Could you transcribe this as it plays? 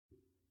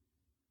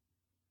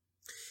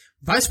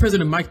Vice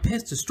President Mike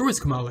Pence destroys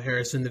Kamala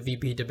Harris in the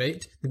VP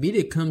debate. The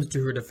media comes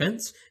to her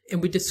defense, and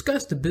we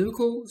discuss the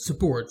biblical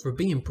support for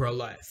being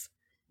pro-life.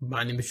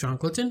 My name is Sean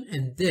Clinton,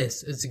 and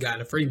this is the Guy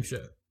in a Frame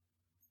Show.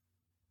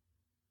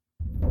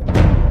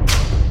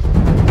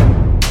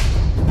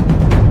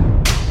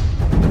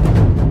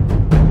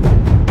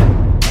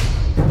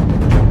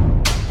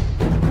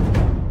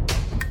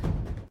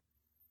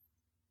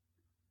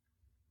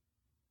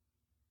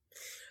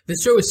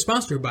 This show is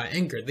sponsored by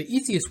Anchor, the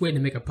easiest way to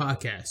make a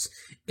podcast.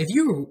 If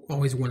you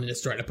always wanted to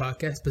start a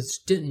podcast but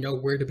didn't know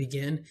where to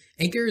begin,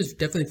 Anchor is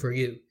definitely for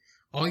you.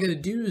 All you gotta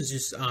do is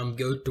just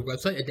go to the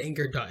website at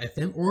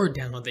anchor.fm or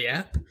download the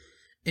app,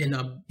 and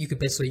you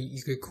could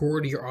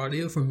record your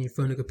audio from your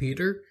phone or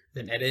computer,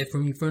 then edit it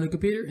from your phone or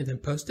computer, and then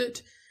post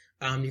it.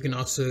 You can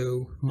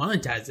also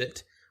monetize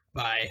it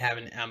by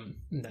having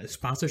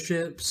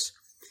sponsorships,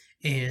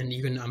 and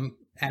you can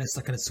add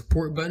a kind of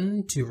support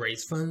button to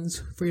raise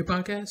funds for your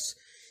podcast.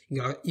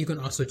 You can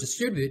also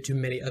distribute it to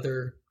many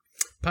other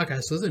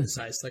podcast listening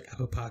sites like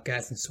Apple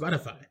Podcasts and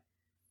Spotify.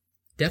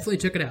 Definitely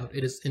check it out.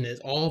 It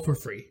is all for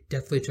free.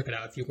 Definitely check it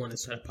out if you want to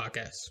start a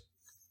podcast.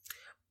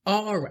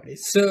 Alrighty,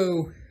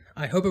 so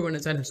I hope everyone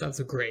has had themselves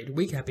a great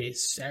week. Happy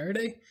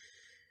Saturday.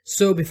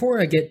 So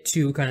before I get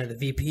to kind of the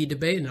VP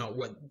debate and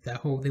what that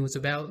whole thing was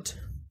about,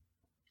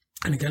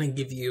 I'm going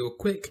to give you a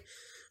quick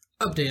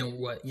update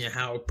on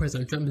how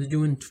President Trump is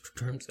doing in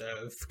terms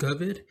of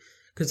COVID,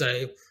 because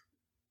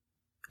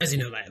as you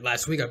know,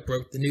 last week I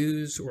broke the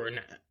news, or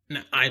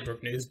not I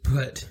broke news,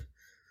 but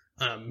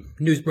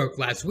news broke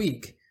last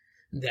week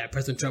that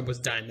President Trump was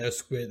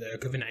diagnosed with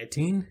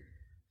COVID-19,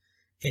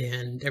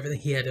 and everything.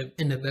 He had to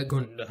end up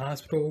going to the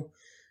hospital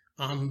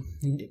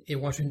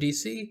in Washington,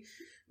 D.C.,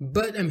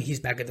 but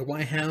he's back at the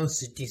White House.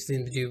 He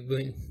seems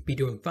to be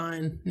doing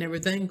fine and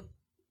everything,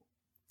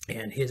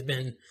 and he's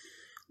been,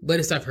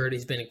 latest I've heard,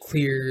 he's been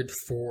cleared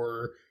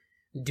for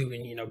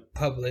doing,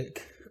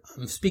 public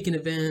speaking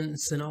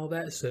events and all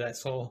that, so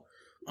that's all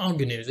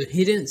good news.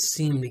 He didn't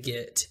seem to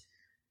get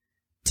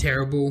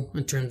terrible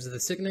in terms of the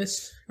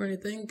sickness or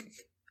anything.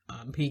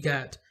 He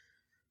got,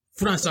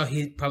 from what I saw,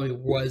 he probably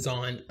was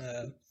on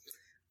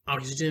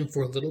oxygen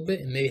for a little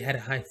bit and maybe had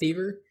a high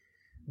fever.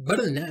 But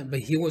other than that, but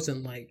he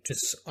wasn't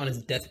just on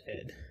his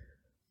deathbed,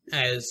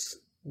 as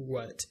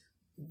what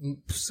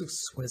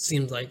it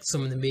seems like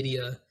some of the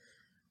media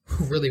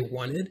really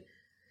wanted,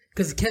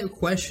 because he kept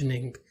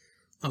questioning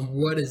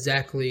what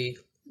exactly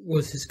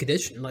was his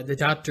condition. The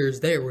doctors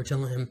there were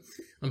telling him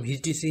he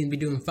seems to be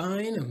doing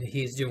fine.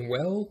 He's doing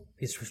well.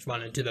 He's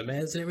responding to the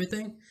meds and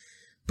everything.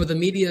 But the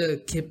media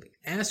kept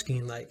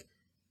asking,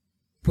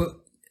 what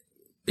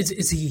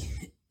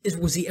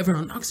was he ever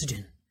on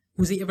oxygen?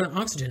 Was he ever on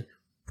oxygen?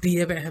 Did he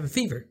ever have a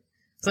fever?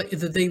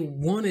 It's that they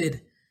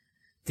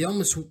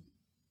almost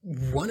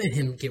wanted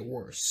him to get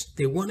worse.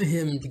 They wanted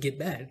him to get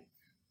bad.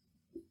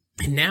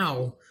 And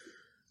now,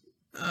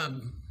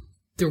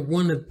 they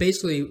want to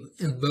basically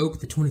invoke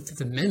the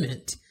 25th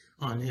Amendment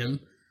on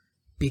him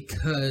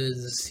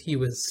because he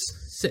was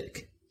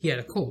sick. He had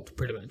a cold,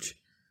 pretty much.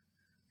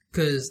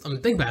 Because,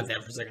 think about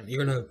that for a second.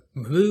 You're going to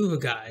remove a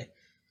guy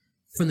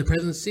from the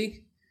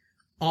presidency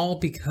all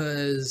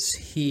because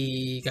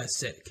he got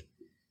sick.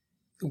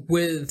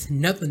 With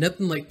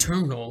nothing like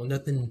terminal,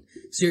 nothing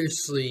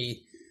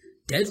seriously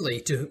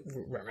deadly to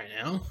right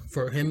now,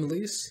 for him at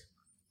least.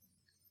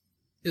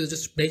 It was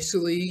just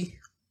basically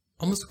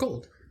almost a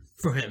cold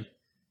for him.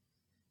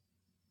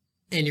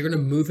 And you're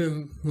going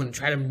to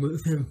try to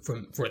move him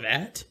for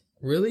that?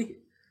 Really?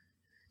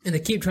 And they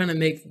keep trying to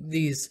make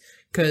these,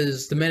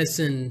 because the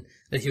medicine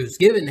that he was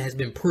given has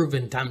been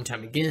proven time and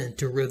time again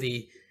to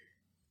really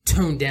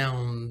tone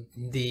down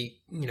the,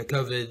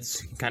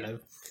 COVID's kind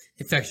of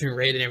infection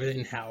rate and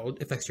everything, how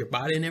it affects your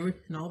body and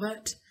all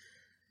that.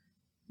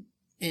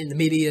 And the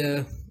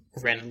media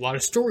ran a lot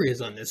of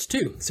stories on this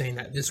too, saying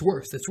that this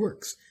works.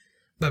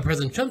 But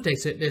President Trump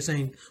takes it, they're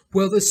saying,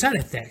 well, there's side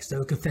effects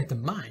that can affect the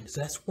mind, so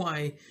that's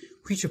why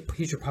he should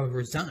probably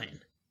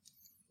resign.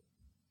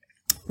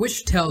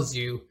 Which tells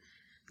you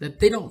that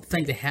they don't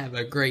think they have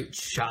a great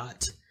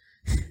shot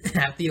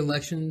at the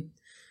election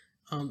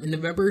in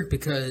November,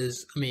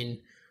 because,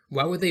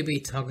 why would they be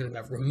talking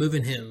about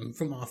removing him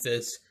from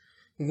office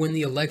when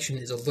the election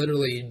is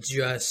literally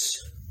just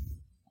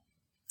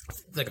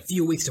a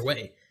few weeks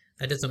away?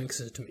 That doesn't make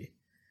sense to me.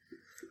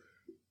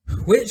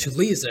 Which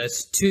leads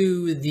us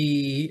to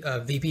the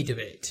VP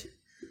debate.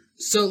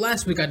 So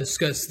last week I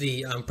discussed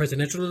the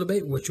presidential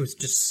debate, which was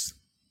just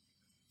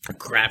a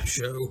crap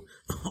show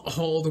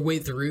all the way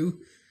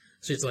through.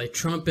 So it's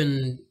Trump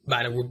and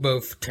Biden were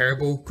both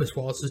terrible. Chris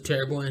Wallace was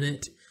terrible in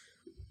it.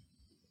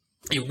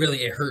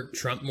 It hurt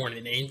Trump more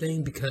than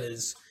anything,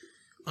 because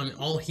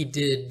all he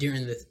did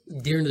during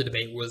the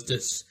debate was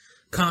just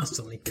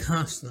constantly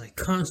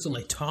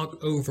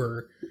talk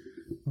over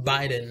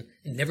Biden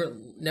and never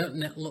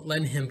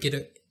letting him get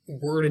a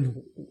word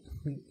in,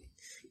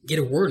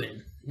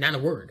 not a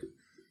word.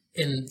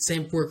 And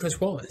same for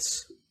Chris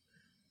Wallace.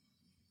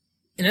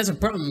 And that's a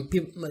problem.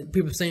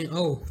 People saying,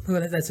 "Oh,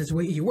 that's the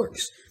way he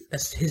works.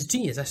 That's his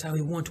genius. That's how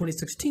he won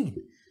 2016."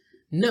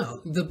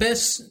 No, the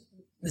best.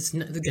 It's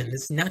not, again,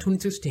 it's not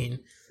 2016.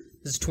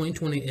 This is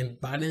 2020, and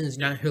Biden is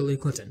not Hillary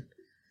Clinton.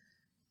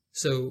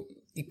 So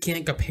you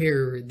can't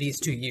compare these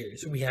 2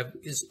 years. We have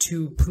is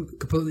two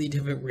completely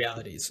different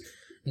realities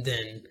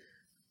than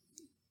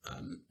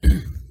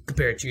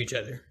compared to each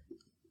other.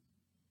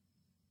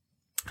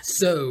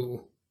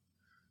 So,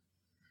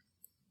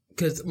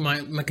 because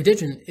my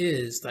contention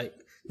is like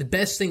the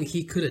best thing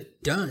he could have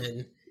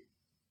done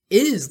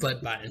is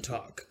let Biden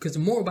talk. Because the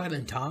more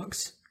Biden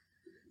talks,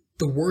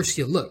 the worse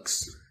he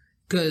looks.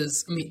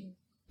 Because, I mean,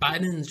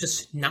 Biden's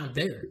just not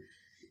there.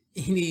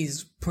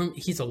 He's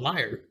a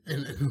liar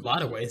in a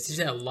lot of ways. He's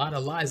had a lot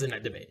of lies in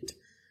that debate.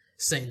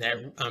 Saying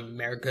that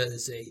America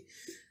is a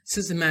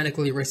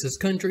systematically racist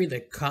country,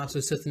 that cops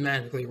are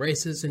systematically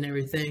racist and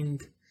everything.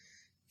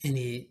 And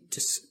he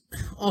just,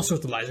 all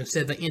sorts of lies. And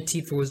said that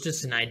Antifa was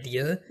just an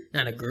idea,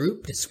 not a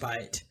group,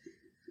 despite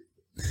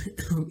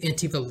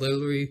Antifa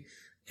literally,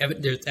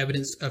 there's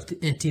evidence of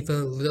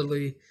Antifa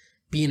literally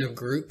being a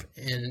group.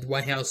 And the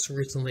White House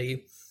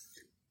recently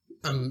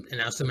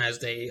announced them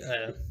as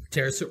a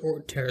terrorist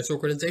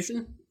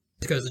organization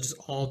because of just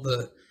all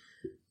the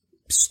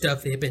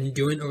stuff they've been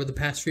doing over the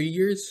past few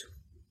years.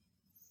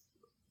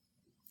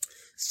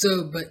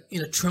 So, but,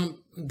 Trump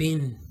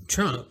being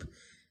Trump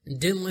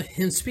didn't let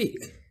him speak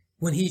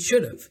when he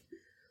should have.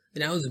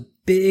 And that was a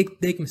big,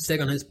 big mistake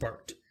on his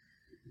part.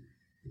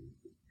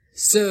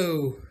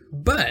 So,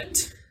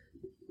 but,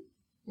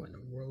 what in the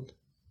world?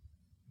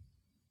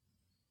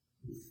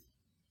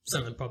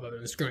 Something popped up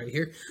on the screen right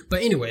here.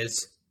 But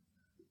anyways,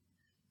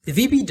 the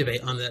VP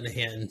debate, on the other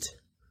hand,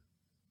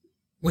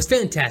 was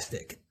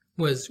fantastic.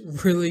 Was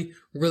really,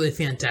 really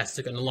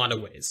fantastic in a lot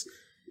of ways.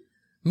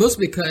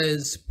 Mostly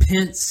because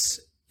Pence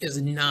is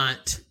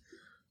not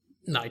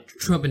like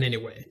Trump in any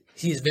way.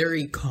 He's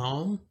very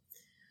calm,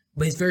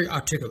 but he's very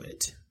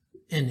articulate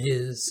in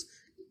his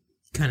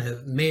kind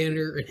of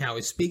manner and how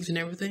he speaks and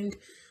everything.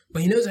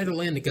 But he knows how to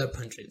land the gut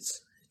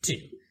punches,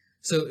 too.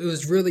 So it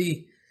was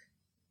really,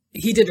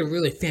 he did a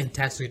really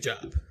fantastic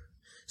job.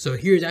 So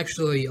here's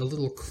actually a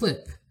little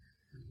clip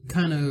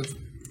kind of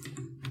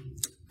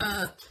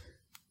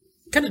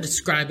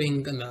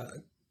describing and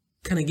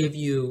kind of give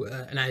you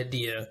an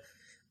idea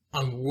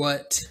on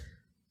what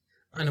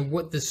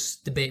this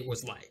debate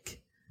was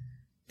like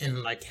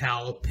and like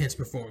how Pence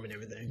performed and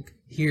everything.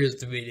 Here's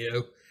the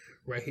video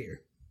right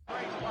here.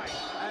 And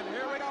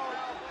here we go.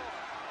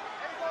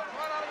 He goes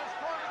right out of his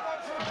corner,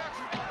 goes to the left.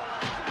 He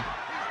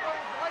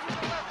goes right to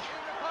the left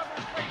in the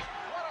cover's face.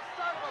 What a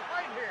start of a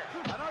fight here.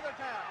 Another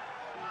jab.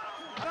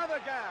 Another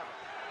jab.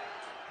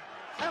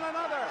 And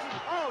another.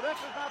 Oh, this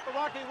is not the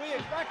Rocky we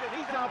expected.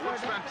 He's out for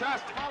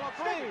fantastic. Follow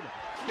clean.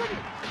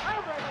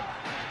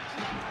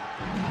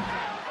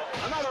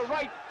 Another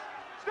right.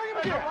 Sting him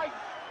again. Right.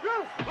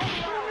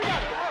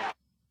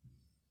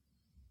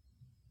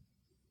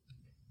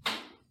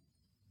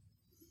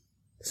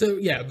 So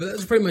yeah, but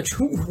that's pretty much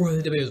what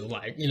the debate was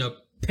like.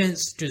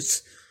 Pence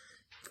just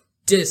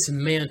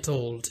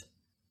dismantled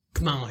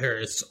Kamala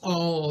Harris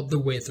all the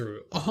way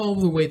through.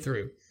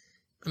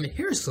 I mean,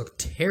 Harris looked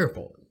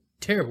terrible.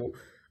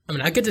 I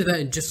mean, I'll get to that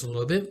in just a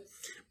little bit,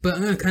 but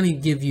I'm going to kind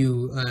of give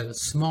you a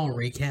small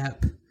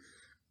recap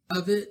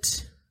of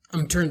it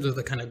in terms of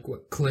the kind of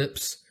what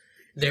clips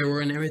there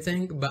were and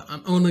everything, but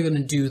I'm only going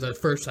to do the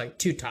first,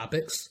 two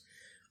topics.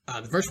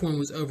 The first one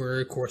was over,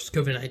 of course,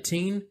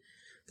 COVID-19.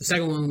 The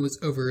second one was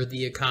over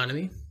the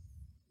economy.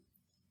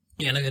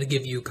 And I'm going to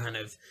give you kind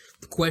of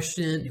the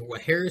question and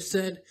what Harris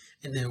said,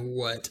 and then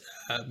what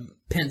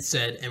Pence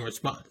said in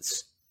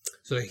response.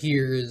 So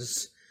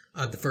here's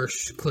the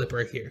first clip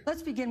right here.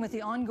 Let's begin with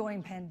the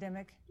ongoing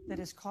pandemic that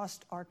has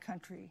cost our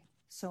country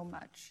so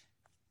much.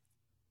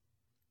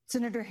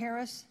 Senator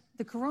Harris,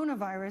 the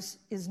coronavirus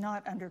is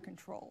not under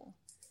control.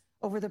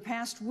 Over the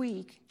past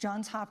week,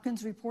 Johns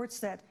Hopkins reports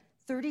that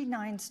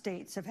 39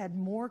 states have had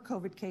more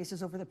COVID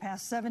cases over the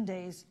past 7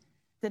 days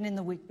than in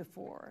the week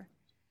before.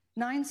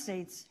 9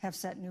 states have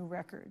set new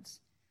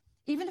records.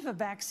 Even if a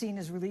vaccine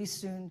is released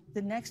soon,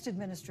 the next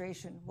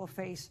administration will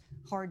face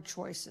hard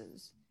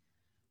choices.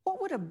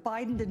 What would a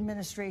Biden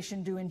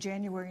administration do in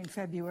January and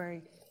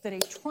February that a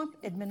Trump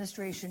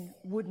administration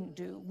wouldn't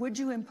do? Would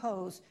you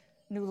impose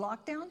new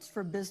lockdowns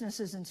for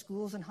businesses and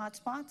schools and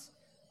hotspots?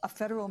 A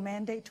federal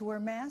mandate to wear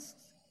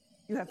masks?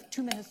 You have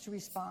 2 minutes to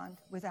respond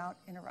without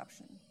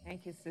interruption.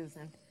 Thank you,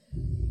 Susan.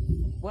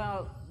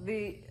 Well,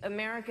 the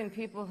American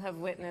people have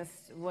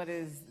witnessed what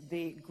is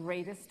the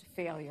greatest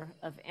failure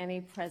of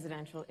any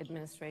presidential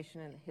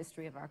administration in the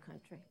history of our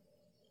country.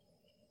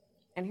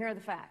 And here are the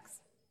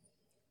facts.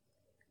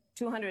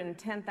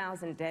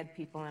 210,000 dead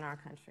people in our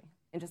country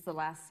in just the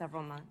last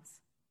several months.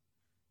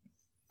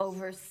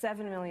 Over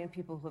 7 million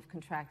people who have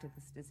contracted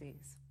this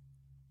disease.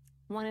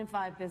 1 in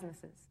 5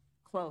 businesses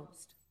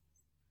closed.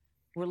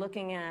 We're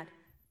looking at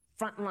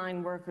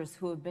frontline workers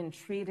who have been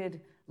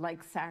treated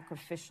like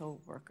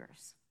sacrificial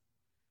workers.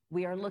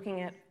 We are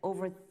looking at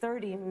over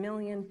 30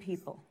 million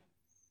people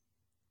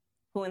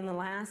who in the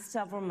last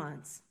several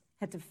months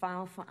had to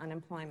file for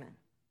unemployment.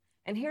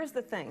 And here's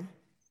the thing.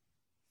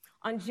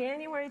 On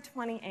January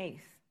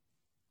 28th,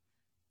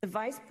 The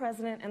vice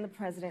president and the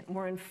president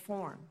were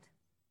informed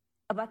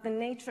about the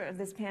nature of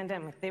this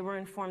pandemic. They were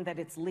informed that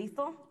it's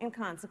lethal in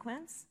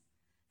consequence,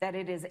 that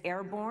it is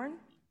airborne,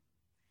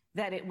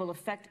 that it will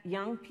affect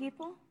young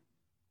people,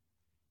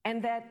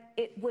 and that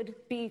it would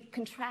be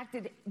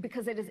contracted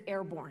because it is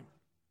airborne.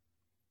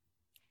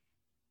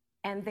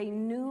 And they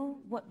knew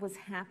what was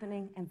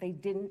happening, and they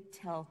didn't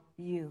tell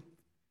you.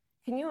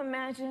 Can you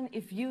imagine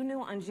if you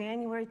knew on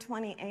January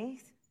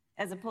 28th,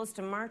 as opposed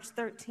to March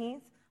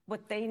 13th,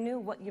 what they knew,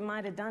 what you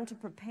might have done to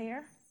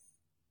prepare?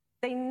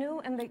 They knew,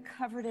 and they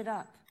covered it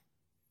up.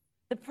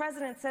 The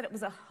president said it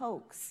was a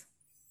hoax.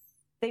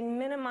 They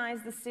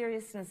minimized the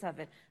seriousness of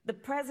it. The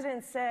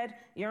president said,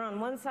 you're on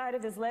one side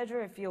of his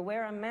ledger if you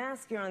wear a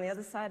mask, you're on the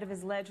other side of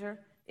his ledger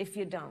if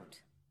you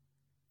don't.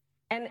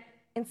 And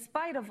in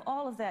spite of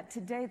all of that,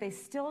 today they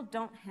still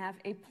don't have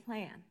a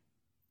plan.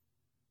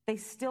 They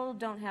still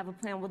don't have a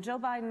plan. Well, Joe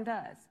Biden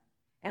does.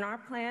 And our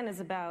plan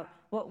is about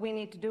what we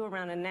need to do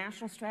around a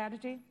national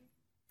strategy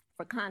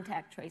for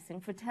contact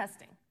tracing, for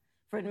testing,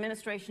 for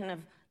administration of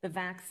the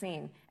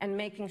vaccine, and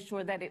making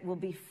sure that it will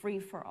be free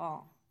for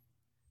all.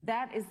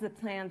 That is the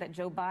plan that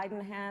Joe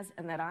Biden has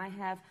and that I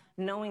have,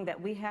 knowing that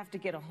we have to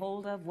get a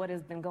hold of what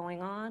has been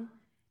going on,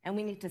 and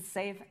we need to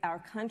save our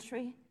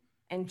country.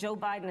 And Joe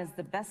Biden is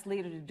the best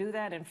leader to do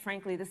that, and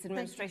frankly, this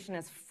administration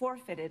has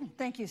forfeited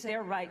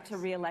their right to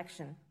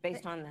re-election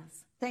based on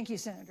this. Thank you,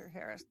 Senator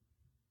Harris.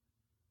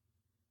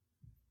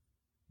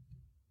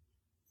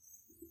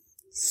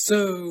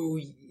 So,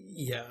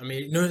 yeah, I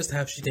mean, notice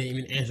how she didn't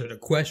even answer the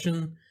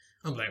question.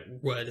 I'm like,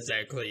 what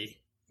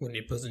exactly? When they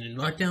put in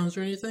lockdowns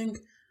or anything?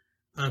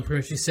 Pretty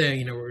much she's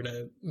saying, we're going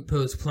to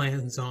impose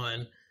plans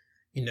on,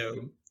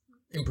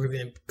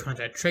 improving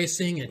contact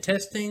tracing and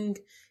testing,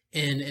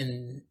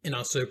 and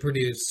also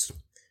push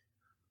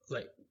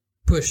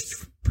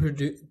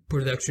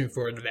production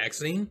for the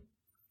vaccine.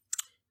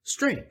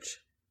 Strange,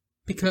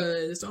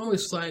 because it's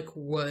almost like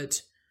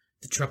what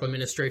the Trump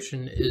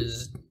administration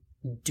is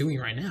doing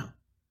right now.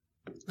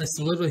 That's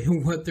literally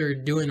what they're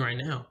doing right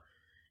now.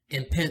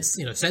 And Pence,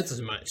 says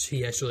as much.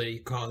 He actually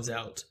calls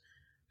out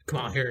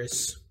Kamala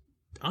Harris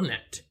on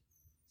that.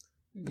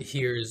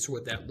 Here's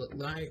what that looked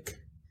like.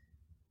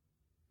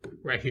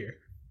 Right here.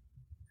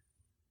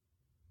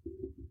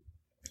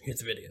 Here's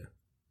the video.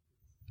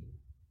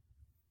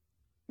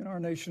 Our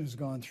nation has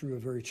gone through a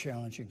very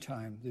challenging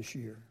time this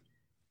year.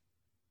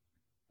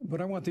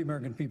 But I want the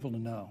American people to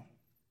know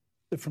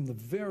that from the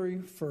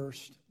very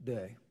first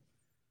day,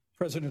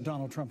 President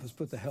Donald Trump has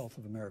put the health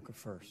of America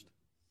first.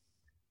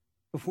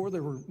 Before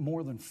there were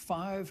more than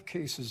 5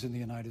 cases in the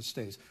United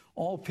States,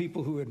 all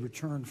people who had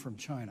returned from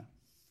China,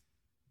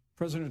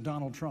 President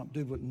Donald Trump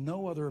did what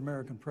no other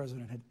American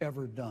president had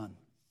ever done.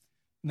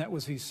 And that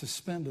was he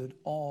suspended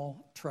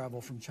all travel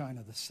from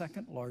China, the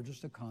second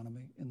largest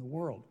economy in the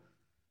world.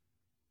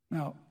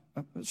 Now,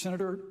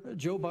 Senator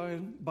Joe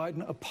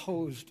Biden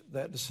opposed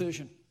that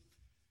decision.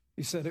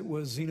 He said it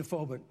was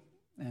xenophobic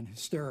and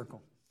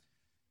hysterical.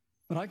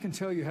 But I can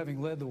tell you,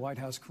 having led the White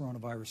House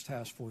Coronavirus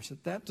Task Force,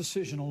 that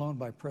decision alone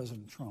by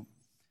President Trump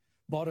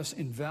bought us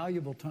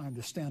invaluable time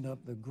to stand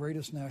up the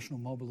greatest national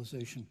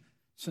mobilization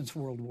since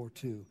World War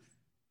II.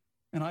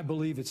 And I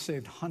believe it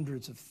saved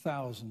hundreds of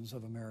thousands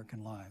of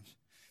American lives.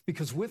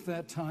 Because with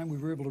that time, we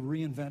were able to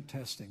reinvent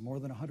testing.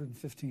 More than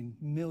 115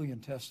 million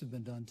tests have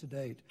been done to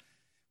date.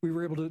 We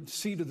were able to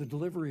see to the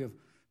delivery of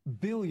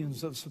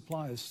billions of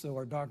supplies so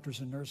our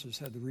doctors and nurses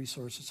had the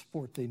resources and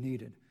support they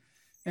needed.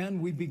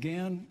 And we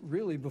began,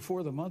 really,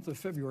 before the month of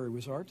February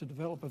was out, to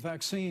develop a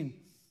vaccine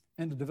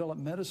and to develop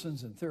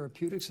medicines and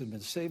therapeutics that have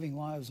been saving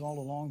lives all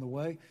along the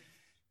way.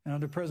 And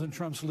under President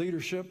Trump's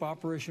leadership,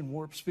 Operation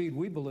Warp Speed,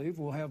 we believe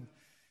we'll have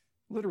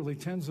literally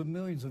tens of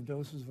millions of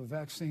doses of a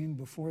vaccine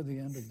before the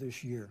end of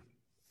this year.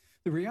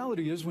 The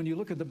reality is, when you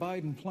look at the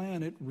Biden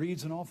plan, it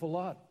reads an awful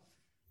lot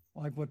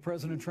like what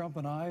President Trump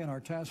and I and our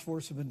task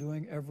force have been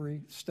doing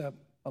every step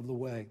of the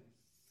way.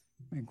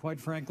 I mean, quite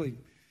frankly,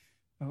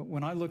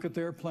 when I look at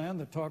their plan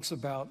that talks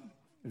about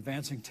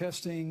advancing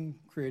testing,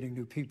 creating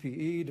new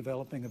PPE,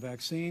 developing a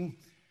vaccine,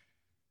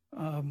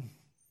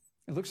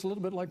 it looks a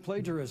little bit like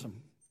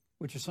plagiarism,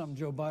 which is something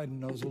Joe Biden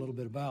knows a little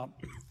bit about.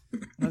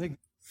 And I think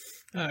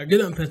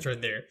good on Pence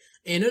right there.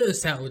 And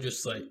notice how it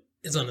just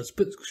it's on a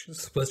split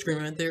screen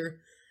right there.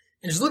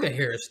 And just look at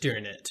Harris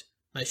doing it.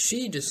 Like,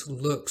 she just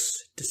looks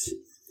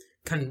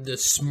kind of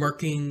just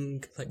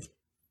smirking,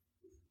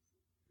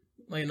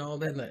 and all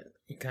that.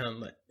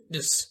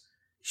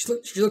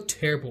 She looked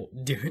terrible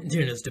during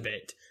this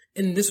debate.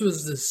 And this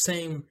was the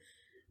same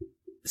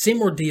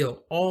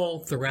ordeal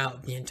all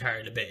throughout the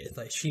entire debate.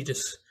 Like, she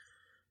just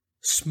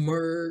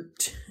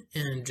smirked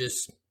and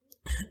just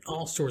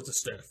all sorts of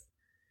stuff.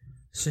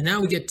 So now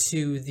we get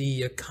to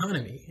the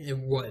economy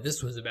and what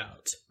this was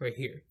about right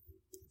here.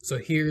 So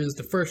here's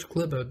the first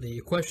clip of the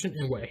question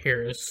and what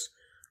Harris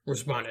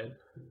responded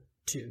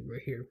to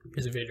right here.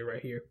 Here's a video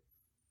right here.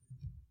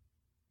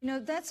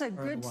 That's a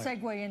good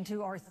segue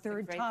into our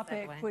third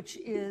topic, which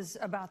is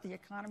about the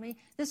economy.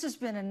 This has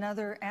been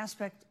another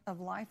aspect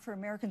of life for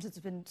Americans that's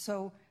been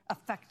so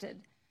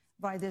affected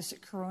by this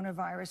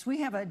coronavirus. We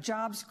have a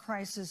jobs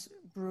crisis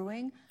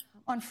brewing.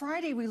 On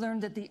Friday, we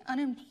learned that the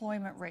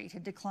unemployment rate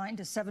had declined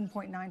to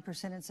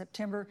 7.9% in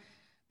September,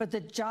 but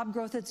the job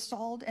growth had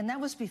stalled, and that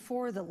was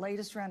before the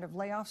latest round of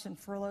layoffs and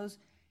furloughs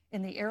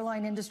in the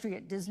airline industry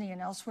at Disney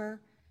and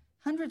elsewhere.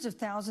 Hundreds of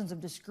thousands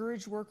of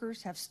discouraged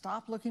workers have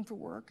stopped looking for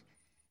work.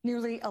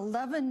 Nearly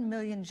 11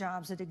 million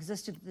jobs that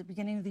existed at the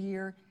beginning of the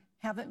year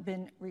haven't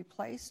been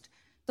replaced.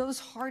 Those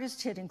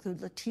hardest hit include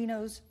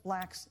Latinos,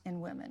 blacks,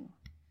 and women.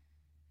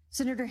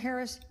 Senator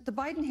Harris, the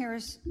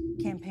Biden-Harris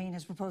campaign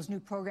has proposed new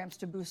programs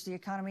to boost the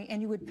economy,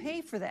 and you would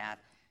pay for that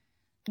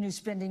new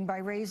spending by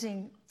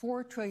raising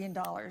 $4 trillion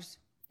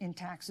in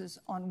taxes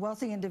on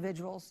wealthy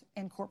individuals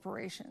and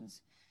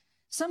corporations.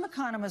 Some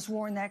economists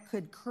warn that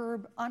could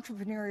curb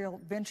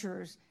entrepreneurial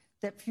ventures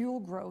that fuel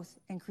growth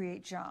and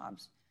create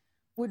jobs.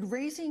 Would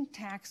raising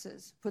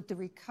taxes put the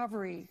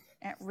recovery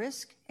at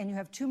risk? And you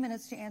have 2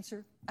 minutes to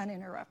answer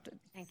uninterrupted.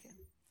 Thank you.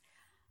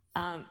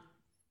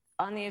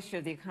 On the issue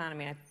of the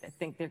economy, I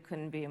think there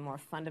couldn't be a more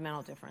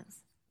fundamental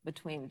difference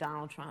between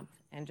Donald Trump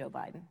and Joe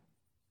Biden.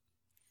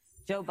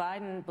 Joe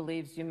Biden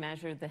believes you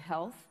measure the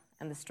health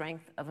and the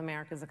strength of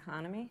America's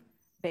economy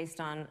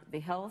based on the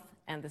health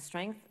and the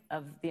strength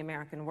of the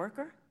American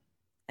worker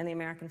and the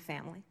American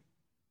family.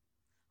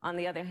 On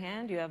the other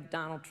hand, you have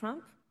Donald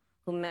Trump,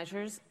 who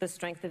measures the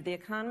strength of the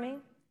economy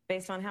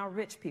based on how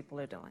rich people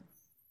are doing,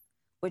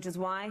 which is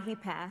why he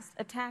passed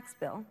a tax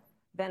bill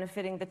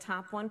benefiting the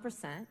top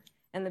 1%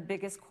 and the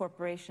biggest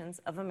corporations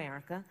of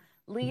America,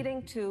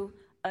 leading to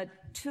a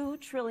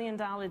 $2 trillion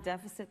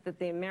deficit that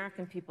the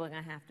American people are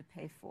going to have to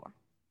pay for.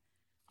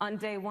 On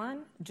day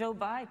one, Joe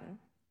Biden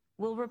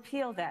will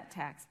repeal that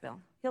tax bill.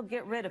 He'll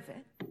get rid of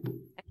it.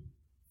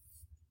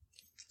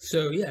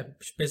 So, yeah,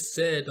 Smith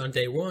said on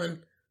day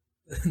one,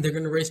 they're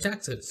going to raise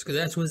taxes, because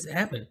that's what's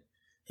happened.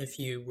 If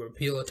you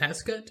repeal a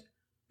tax cut,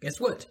 guess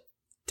what?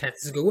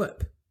 Taxes go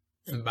up.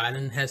 And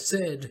Biden has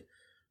said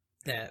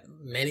that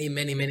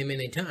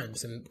many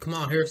times. And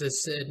Kamala Harris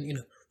has said,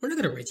 we're not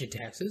going to raise your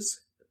taxes.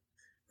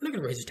 We're not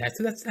going to raise your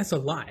taxes. That's a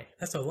lie.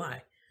 That's a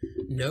lie.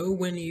 No,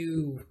 when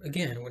you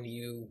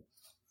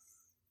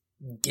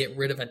get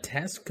rid of a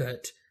tax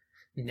cut,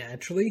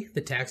 naturally,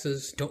 the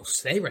taxes don't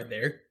stay right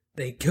there.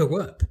 They go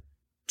up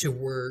to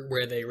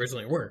where they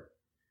originally were.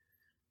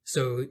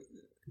 So,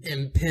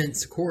 and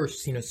Pence, of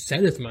course,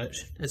 said as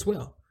much as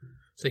well.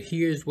 So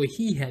here's what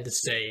he had to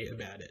say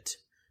about it.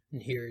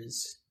 And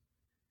here's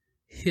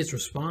his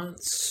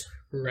response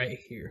right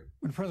here.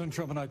 When President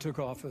Trump and I took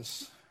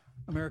office,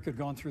 America had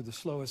gone through the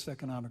slowest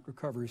economic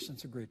recovery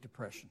since the Great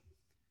Depression.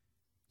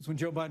 It was when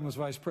Joe Biden was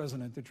vice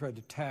president they tried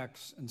to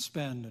tax and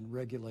spend and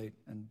regulate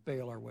and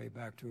bail our way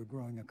back to a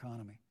growing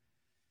economy.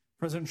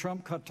 President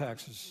Trump cut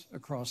taxes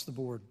across the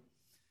board.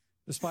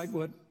 Despite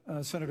what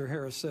Senator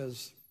Harris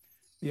says,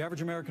 the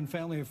average American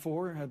family of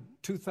four had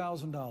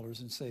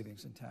 $2,000 in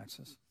savings in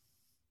taxes.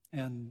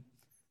 And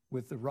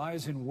with the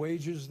rise in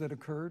wages that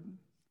occurred,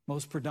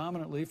 most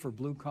predominantly for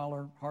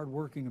blue-collar,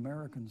 hardworking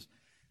Americans,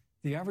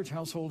 the average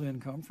household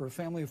income for a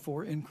family of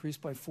four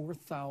increased by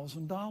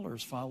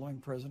 $4,000 following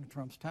President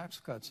Trump's tax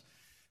cuts.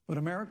 But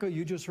America,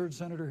 you just heard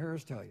Senator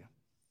Harris tell you,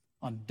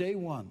 on day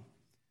one,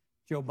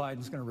 Joe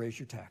Biden's going to raise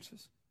your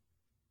taxes.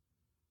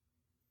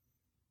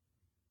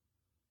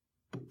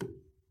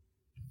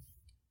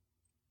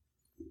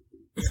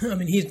 I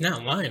mean, he's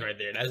not lying right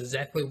there. That's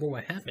exactly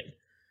what happened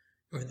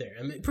right there.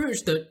 I mean, pretty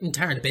much the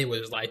entire debate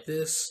was like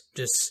this.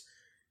 Just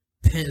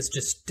Pence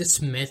just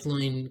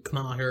dismantling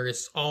Kamala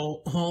Harris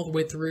all the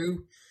way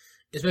through,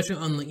 especially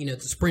on the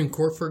Supreme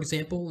Court, for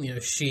example.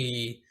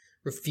 She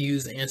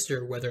refused to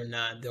answer whether or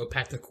not they'll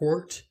pack the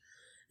court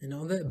and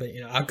all that. But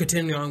I'll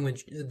continue on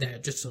with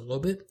that just a little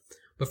bit.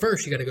 But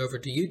first, you got to go over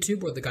to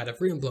YouTube or the God of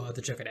Freedom blog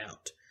to check it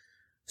out.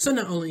 So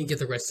not only you get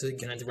the rest of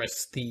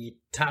the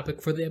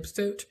topic for the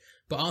episode,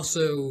 but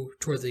also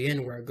towards the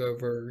end where I go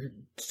over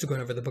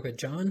the book of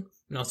John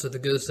and also the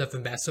good stuff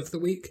and bad stuff of the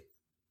week.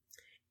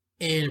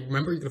 And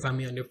remember, you can find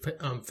me on your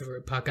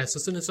favorite podcast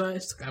listening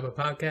sites, like Apple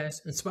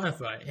Podcasts and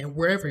Spotify, and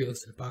wherever you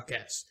listen to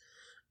podcasts.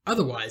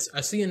 Otherwise,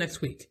 I'll see you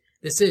next week.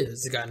 This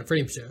is the God of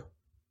Freedom Show.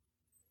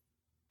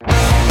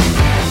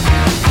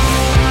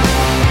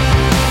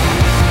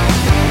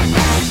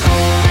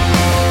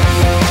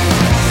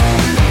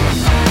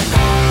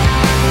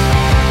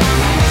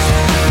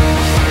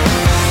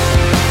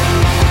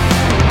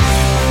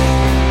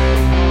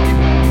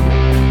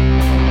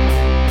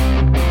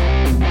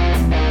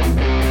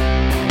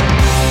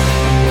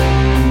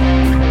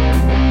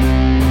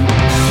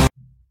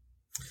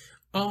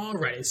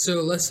 Alright,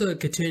 so let's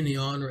continue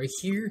on right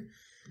here.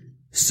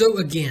 So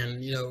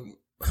again,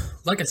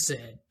 like I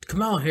said,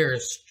 Kamala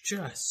Harris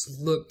just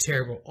looked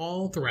terrible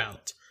all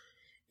throughout.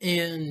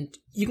 And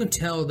you can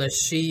tell that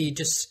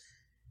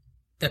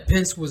that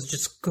Pence was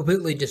just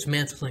completely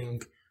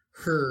dismantling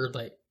her,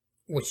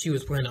 what she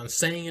was planning on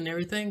saying and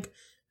everything.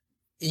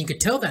 And you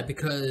could tell that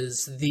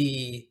because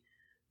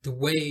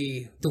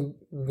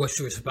what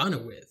she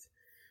responded with.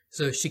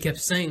 So she kept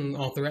saying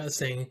all throughout,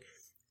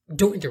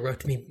 "Don't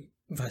interrupt me,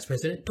 Vice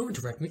President. Don't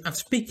interrupt me. I'm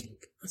speaking.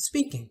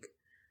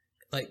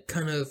 like,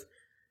 kind of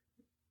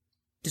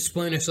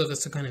displaying herself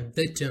as some kind of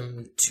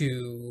victim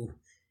to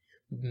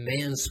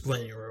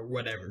mansplaining or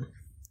whatever.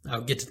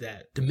 I'll get to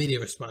that, the media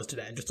response to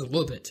that in just a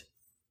little bit.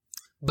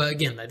 But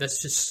again, like,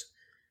 that's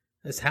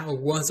how it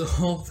was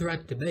all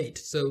throughout the debate.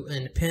 So,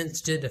 and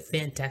Pence did a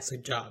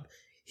fantastic job.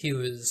 He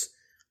was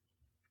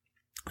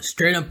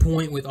straight on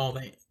point with all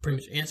the pretty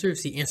much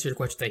answers. He answered the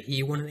question that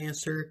he wanted to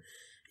answer,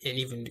 and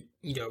even,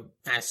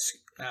 asked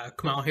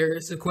Kamala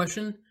Harris a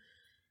question.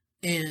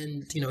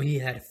 And, he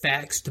had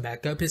facts to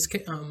back up his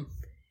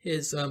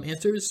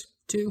answers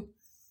too.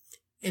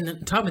 And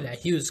on top of that,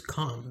 he was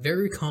calm,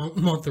 very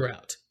calm all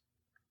throughout.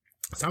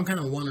 So I'm kind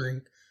of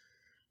wondering,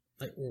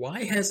 like,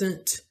 why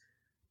hasn't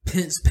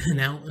Pence been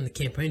out on the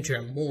campaign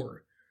trail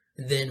more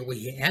than what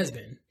he has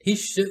been?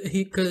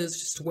 Because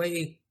just the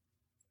way,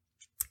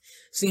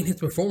 seeing his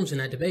performance in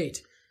that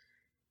debate,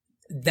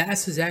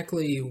 that's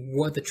exactly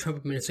what the Trump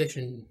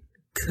administration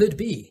could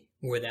be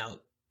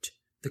without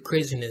the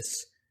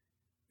craziness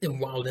and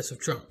wildness of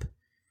Trump.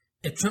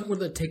 If Trump were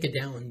to take it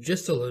down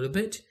just a little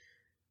bit,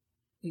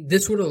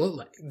 this would have looked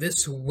like. This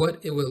is what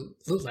it would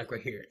look like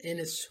right here. And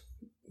it's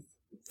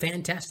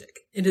fantastic.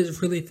 It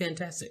is really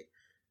fantastic.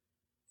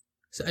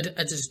 So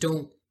I just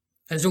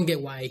don't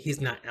get why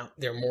he's not out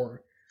there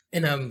more.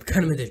 And I'm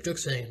kind of in this joke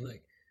saying,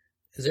 like,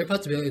 is there a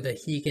possibility that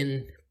he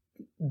can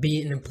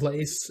be in the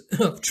place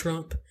of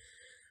Trump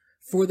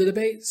for the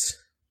debates?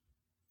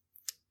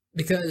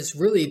 Because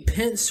really,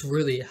 Pence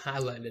really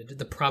highlighted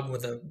the problem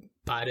with the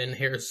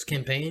Biden-Harris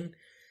campaign,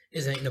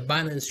 is that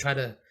Biden's trying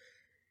to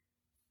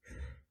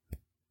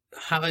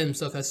highlight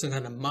himself as some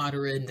kind of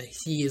moderate, that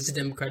he is the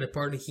Democratic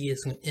Party, he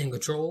is in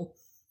control.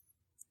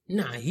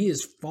 Nah, he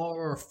is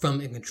far from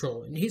in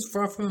control, and he's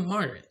far from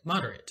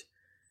moderate.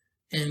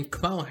 And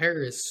Kamala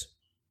Harris,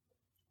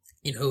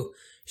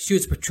 she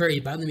was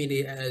portrayed by the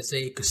media as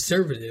a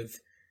conservative,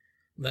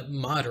 but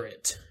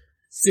moderate.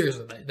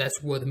 Seriously,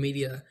 that's what the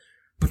media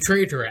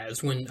portrayed her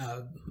as when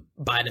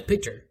Biden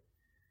picked her.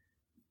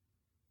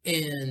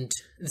 And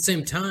at the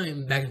same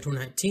time, back in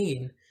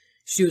 2019,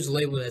 she was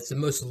labeled as the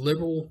most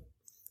liberal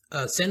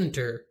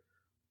senator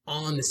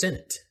on the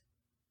Senate.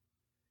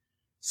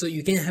 So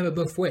you can't have it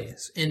both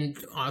ways. And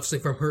obviously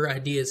from her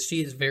ideas,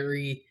 she is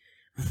very,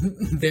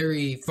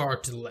 very far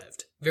to the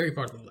left. Very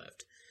far to the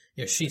left.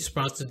 She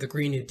sponsored the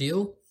Green New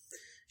Deal.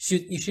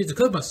 She's a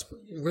co-sponsor,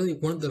 really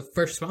one of the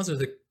first sponsors of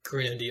the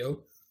Green New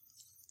Deal.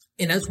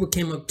 And that's what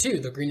came up too,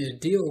 the Green New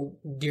Deal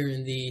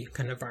during the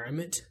kind of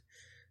environment.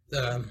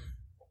 The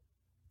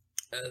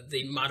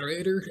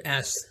moderator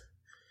asked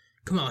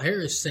Kamala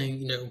Harris,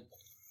 saying,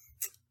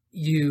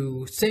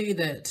 you say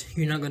that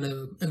you're not going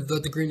to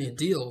vote the Green New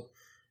Deal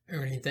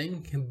or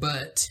anything,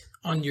 but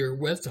on your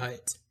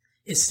website,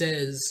 it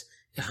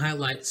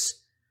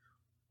highlights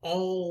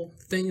all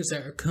things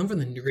that come from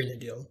the Green New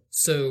Deal.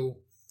 So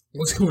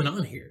what's going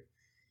on here?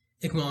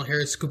 And Kamala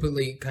Harris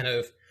completely kind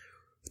of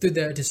threw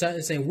that to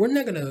side, saying, we're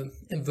not going to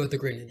vote the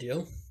Green New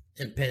Deal.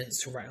 And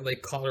Pence rightly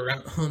called her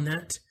out on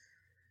that.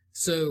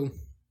 So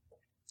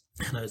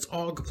it's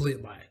all a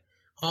complete lie.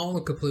 All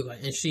a complete lie.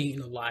 And she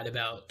lied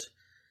about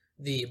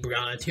the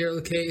Breonna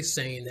Taylor case,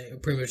 saying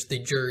that pretty much the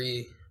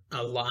jury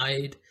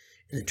lied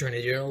and the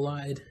Attorney General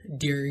lied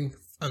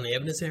on the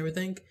evidence and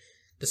everything,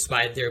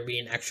 despite there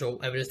being actual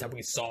evidence that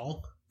we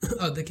saw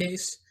of the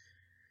case.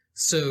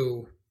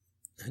 So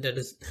that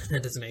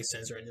doesn't make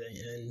sense or anything,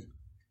 and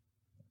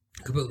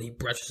completely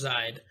brushed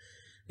aside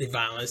the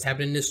violence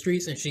happening in the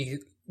streets. And she,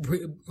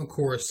 of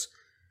course,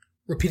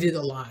 repeated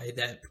the lie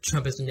that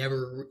Trump has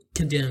never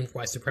condemned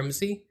white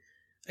supremacy.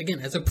 Again,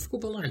 as a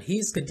football line,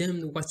 he's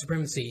condemned white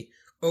supremacy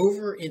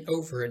over and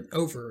over and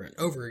over and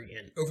over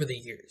again over the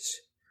years.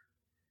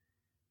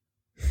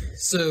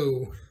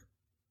 So,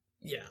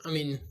 yeah,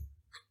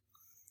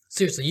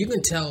 seriously, you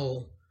can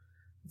tell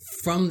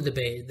from the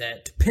debate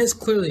that Pence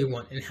clearly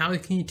won. And how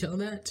can you tell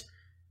that?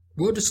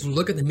 We'll just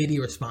look at the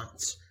media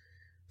response.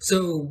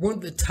 So, one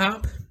of the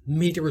top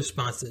media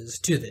responses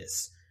to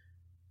this,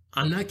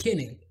 I'm not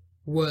kidding,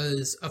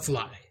 was a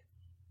fly.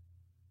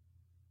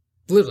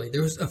 Literally,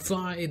 there was a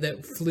fly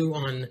that flew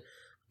on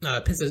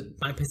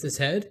Pence's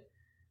head,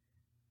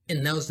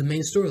 and that was the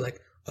main story. Like,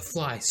 a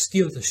fly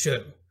steals the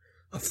show.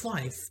 A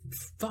fly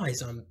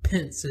flies on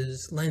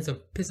lands on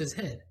Pence's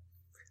head.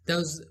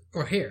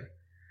 Or hair.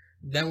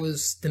 That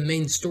was the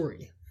main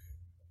story.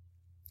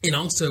 And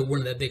also,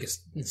 one of the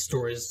biggest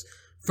stories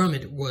from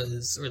it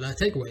was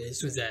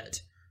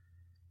that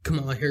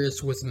Kamala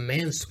Harris was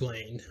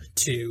mansplained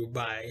to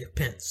by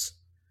Pence.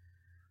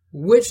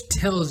 Which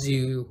tells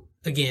you,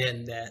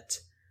 again, that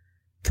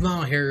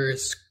Kamala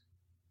Harris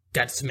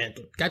got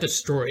dismantled, got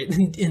destroyed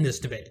in this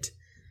debate.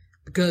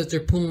 Because they're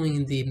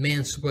pulling the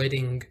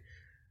mansplaining,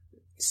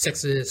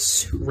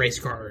 sexist race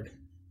card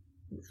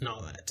and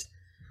all that.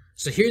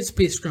 So here's a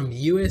piece from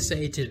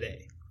USA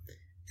Today.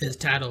 It's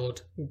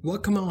titled,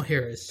 What Kamala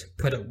Harris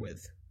Put Up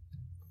With.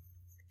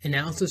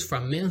 Analysis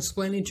from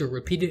mansplaining to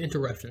repeated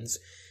interruptions.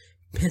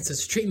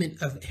 Pence's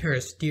treatment of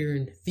Harris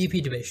during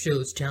VP debate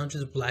shows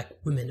challenges black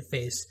women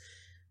face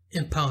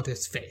and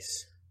politics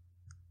face.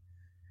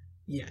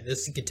 Yeah,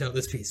 this you can tell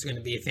this piece is going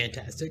to be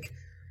fantastic.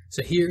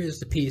 So here is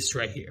the piece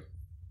right here.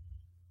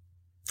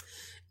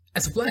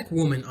 As a black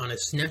woman on a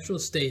national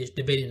stage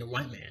debating a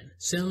white man,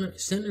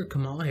 Senator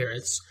Kamala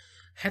Harris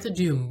had to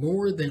do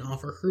more than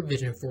offer her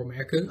vision for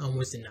America on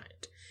Wednesday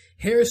night.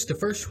 Harris, the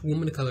first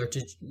woman of color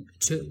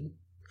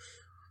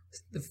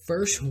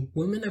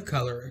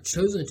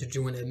chosen to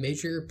join a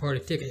major party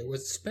ticket,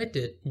 was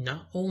expected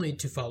not only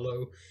to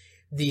follow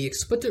the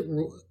explicit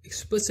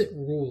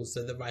rules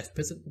of the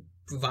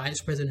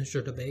vice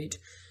presidential debate,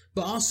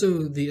 but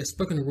also the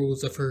unspoken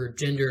rules of her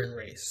gender and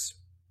race.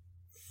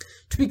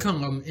 To be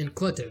calm and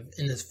collective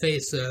in the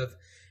face of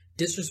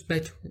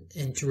disrespect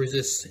and to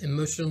resist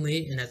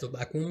emotionally, and as a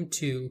black woman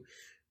to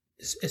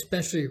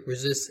especially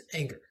resist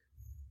anger.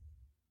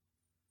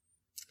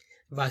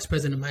 Vice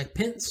President Mike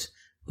Pence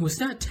was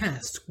not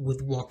tasked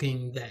with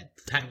walking that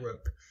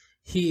tightrope.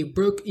 He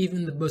broke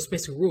even the most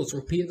basic rules,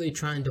 repeatedly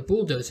trying to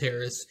bulldoze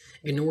Harris,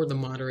 ignore the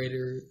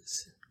moderator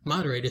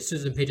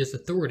Susan Page's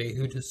authority,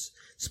 who,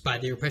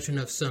 despite the repression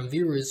of some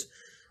viewers,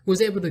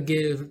 was able to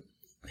give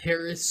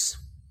Harris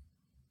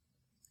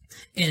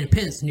and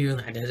Pence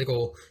nearly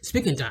identical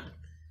speaking time.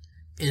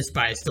 And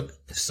despite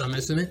some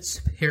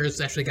estimates,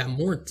 Harris actually got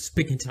more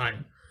speaking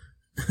time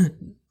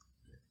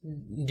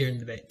during the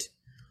debate.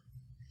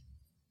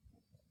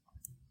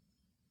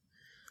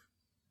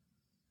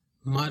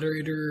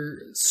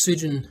 Moderator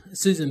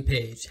Susan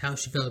Page, how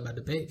she felt about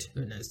debate.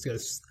 That's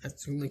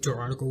linked to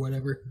her article,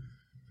 whatever.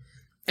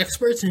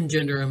 Experts in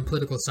gender and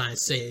political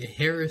science say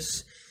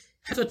Harris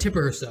had to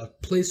temper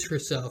herself, place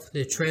herself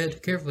to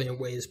tread carefully in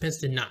ways Pence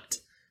did not.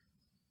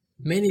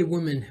 Many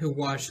women who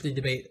watched the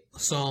debate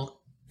saw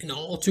an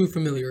all too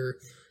familiar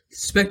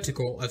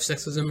spectacle of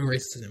sexism and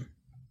racism.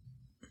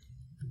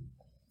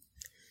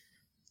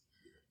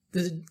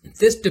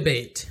 This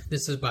debate,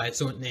 this is by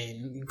someone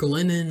named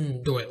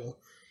Glennon Doyle.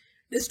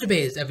 This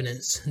debate is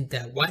evidence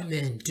that white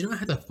men do not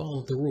have to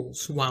follow the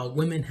rules, while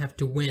women have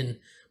to win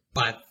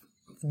while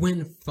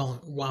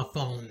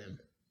following them.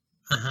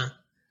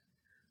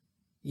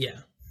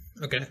 Yeah.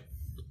 Okay.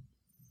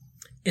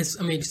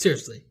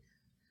 Seriously.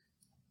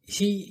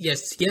 He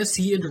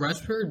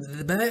interrupts her,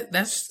 but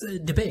that's the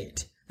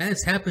debate. That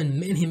has happened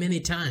many,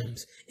 many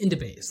times in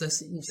debates.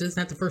 That's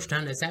not the first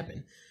time that's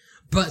happened.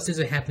 But since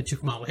it happened to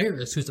Kamala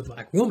Harris, who's a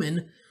black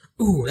woman,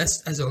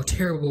 that's a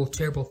terrible,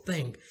 terrible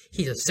thing.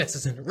 He's a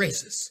sexist and a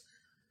racist.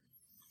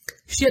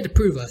 She had to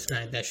prove last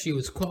night that she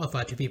was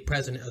qualified to be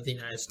president of the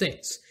United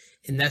States.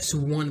 And that's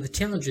one of the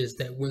challenges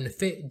that women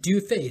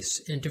do face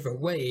in a different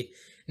way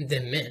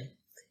than men.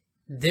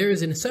 There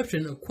is an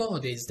assumption of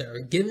qualities that are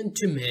given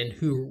to men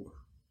who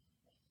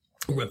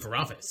run for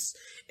office,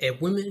 and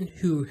women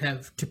who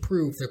have to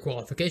prove their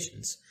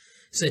qualifications,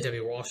 said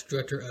W. Walsh,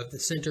 director of the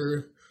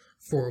Center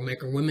for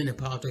American Women in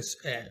Politics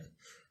at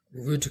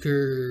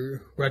Rutgers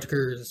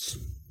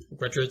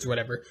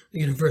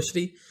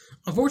University.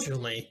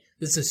 Unfortunately,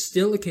 this is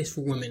still the case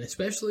for women,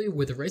 especially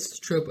with the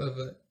racist trope of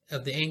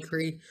the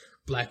angry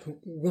black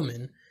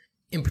woman,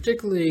 and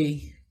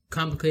particularly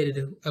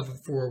complicated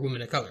for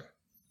women of color.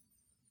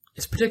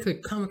 It's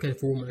particularly complicated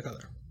for women of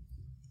color.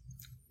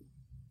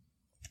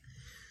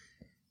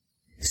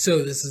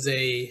 So this is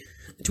a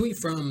tweet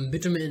from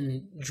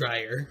Benjamin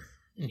Dreyer,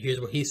 and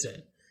here's what he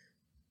said.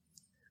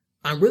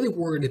 I'm really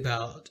worried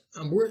that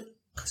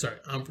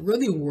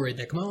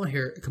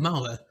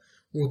Kamala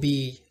will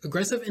be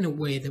aggressive in a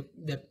way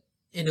that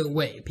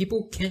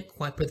people can't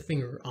quite put the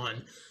finger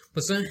on,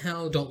 but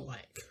somehow don't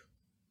like.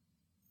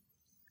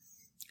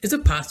 Is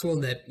it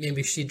possible that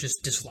maybe she's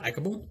just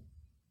dislikable?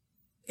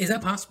 Is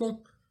that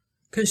possible?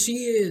 Because she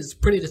is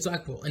pretty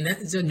dislikable, and that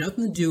has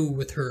nothing to do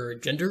with her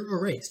gender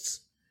or race.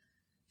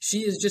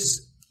 She is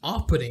just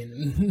off-putting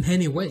in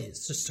many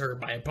ways. Just her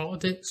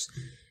biopolitics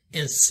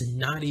and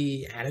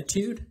snotty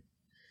attitude.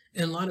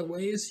 In a lot of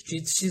ways,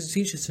 she's just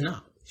a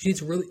snob.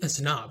 She's really a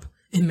snob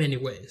in many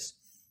ways.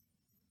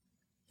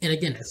 And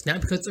again, it's not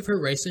because of her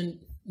race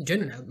and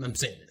gender I'm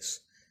saying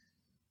this.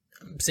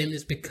 I'm saying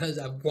this because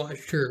I've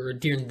watched her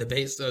during the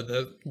debates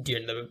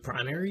during the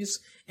primaries,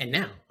 and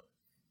now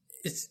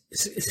it's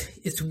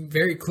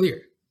very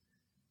clear.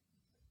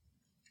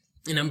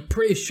 And I'm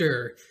pretty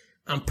sure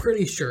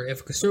if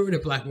a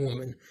conservative black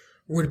woman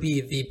were to be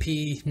a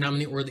VP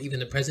nominee or even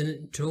the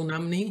presidential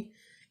nominee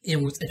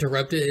and was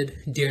interrupted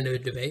during the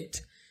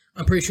debate,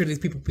 I'm pretty sure these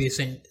people would be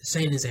saying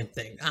the same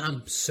thing.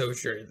 I'm so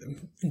sure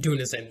they're doing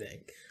the same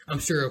thing. I'm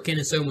sure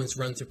Candace Owens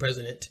runs for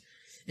president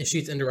and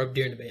she's interrupted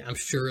during the debate. I'm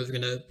sure they're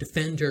going to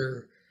defend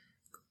her,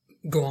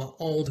 go on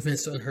all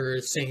defense on her,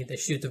 saying that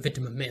she was a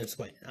victim of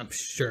mansplaining. I'm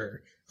so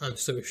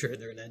sure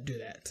they're going to do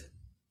that.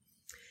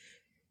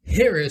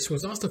 Harris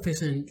was also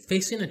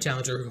facing a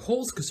challenger who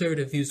holds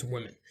conservative views of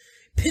women.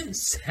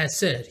 Pence has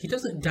said he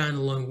doesn't dine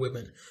alone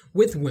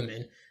with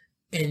women,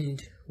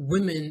 and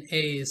women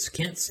aides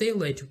can't stay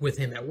late with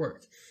him at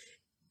work.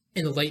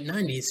 In the late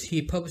 90s,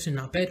 he published an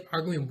op-ed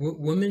arguing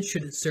women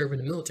shouldn't serve in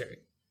the military.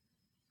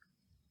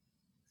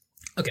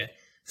 Okay,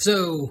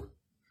 so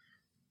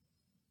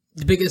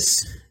the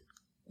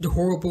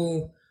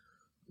horrible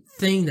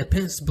thing that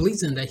Pence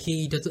believes in, that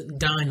he doesn't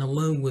dine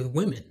alone with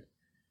women,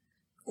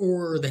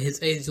 or that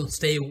his aides don't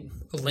stay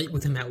late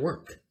with him at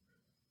work.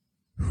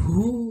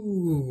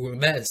 Ooh,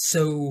 that is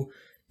so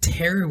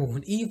terrible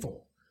and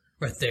evil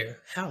right there.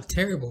 How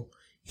terrible.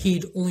 He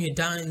doesn't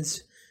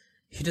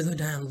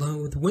dine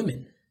alone with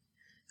women,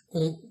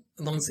 as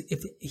long as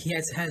if he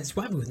has had his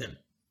wife with him.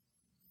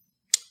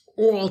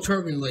 Or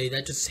alternatively,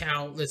 this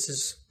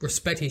is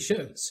respect he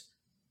shows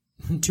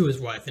to his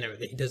wife and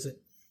everything. He does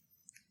it,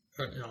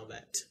 and all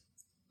that,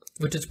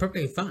 which is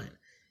perfectly fine.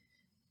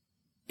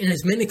 And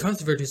there's many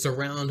controversies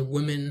around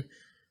women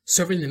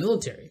serving in the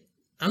military.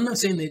 I'm not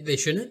saying they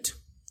shouldn't.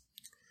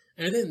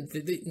 And I think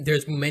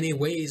there's many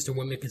ways that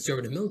women can serve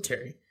in the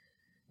military.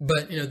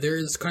 But,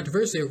 there's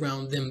controversy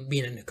around them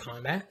being in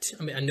combat.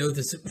 I mean, I know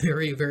this is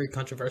very, very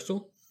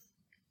controversial.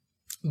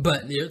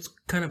 But there's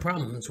kind of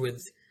problems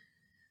with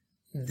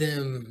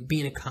them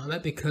being in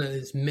combat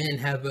because men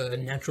have a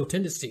natural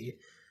tendency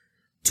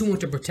to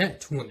want to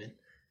protect women.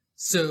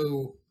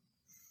 So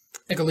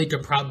it can lead to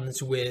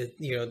problems with,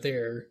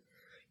 their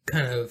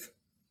kind of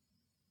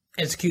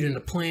executing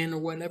a plan or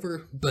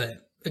whatever.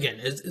 But again,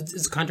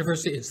 it's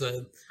controversy. It's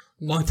a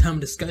long time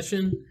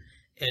discussion,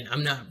 and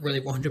I'm not really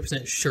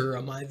 100% sure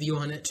on my view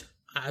on it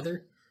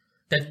either.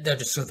 That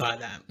just a thought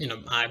that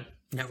I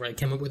never really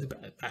came up with it,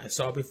 but I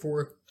saw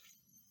before.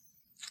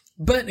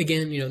 But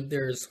again,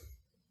 there's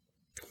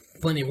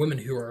plenty of women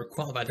who are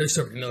qualified to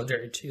serve in the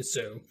military too.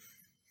 So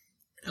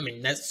I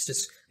mean,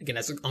 that's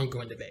an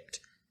ongoing debate.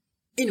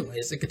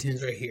 Anyways, it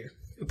continues right here.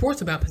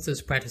 Reports about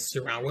Pence's practices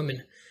around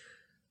women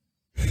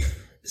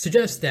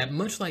suggest that,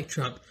 much like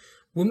Trump,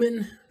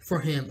 women for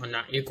him are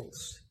not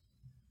equals.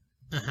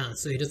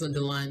 So he doesn't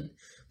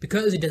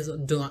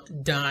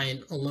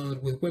dine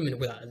alone with women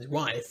without his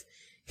wife,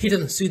 he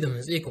doesn't see them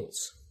as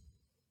equals.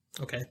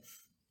 Okay.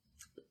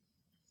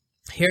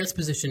 Harris'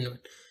 position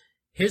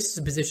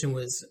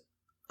was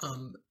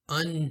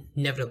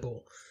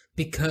inevitable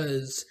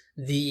because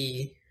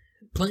the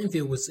playing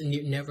field was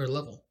never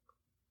level.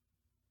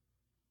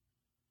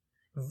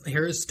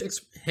 Harris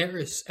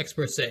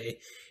experts say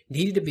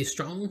needed to be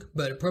strong,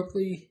 but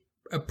appropriately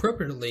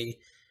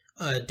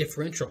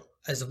differential.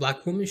 As a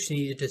black woman, she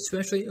needed to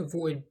especially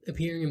avoid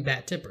appearing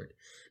bad-tempered.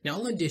 Not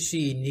only did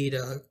she need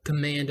a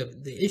command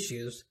of the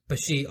issues, but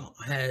she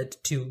had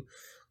to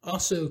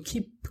also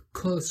keep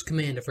close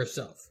command of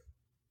herself.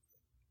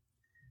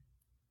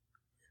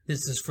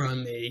 This is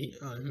from a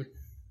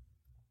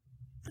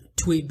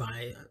tweet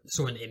by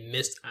someone named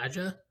Miss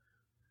Aja,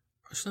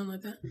 or something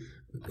like that.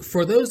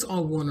 For those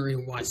all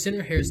wondering why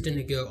Senator Harris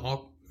didn't go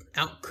all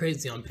out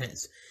crazy on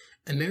Pence,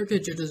 America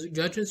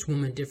judges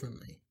women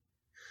differently.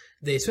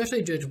 They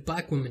especially judge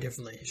black women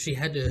differently. She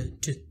had to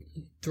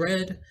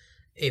thread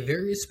a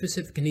very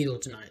specific needle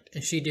tonight,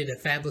 and she did a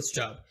fabulous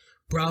job.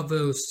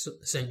 Bravo,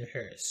 Senator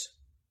Harris.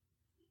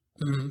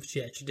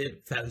 She actually did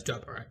a fabulous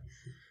job, alright.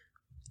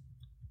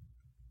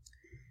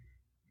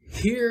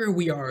 Here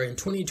we are in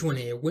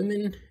 2020,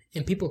 women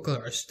and people of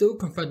color are still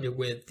confronted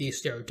with these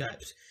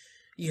stereotypes.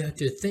 You have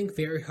to think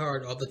very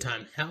hard all the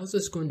time. How is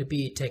this going to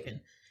be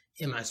taken?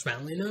 Am I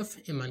smiling enough?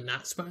 Am I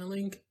not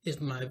smiling?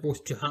 Is my voice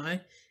too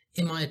high?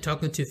 Am I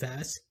talking too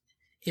fast?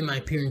 Am I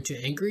appearing too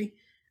angry?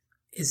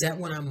 Is that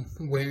what I'm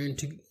wearing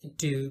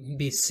to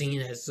be seen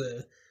as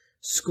a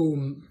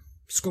school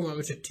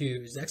manager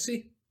too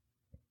sexy?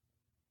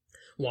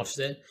 Walsh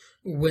said,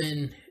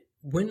 when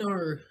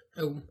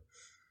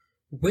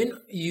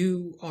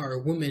you are a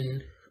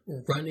woman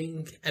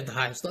running at the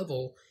highest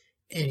level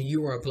and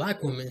you are a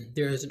black woman,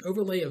 there is an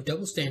overlay of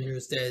double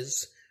standards that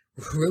is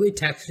really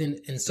taxing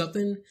and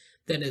something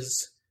that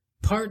is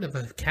part of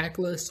a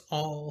calculus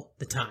all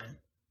the time.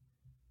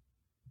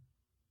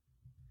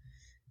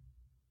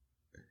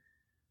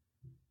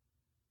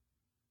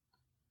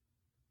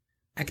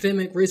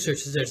 Academic research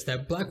suggests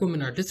that black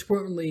women are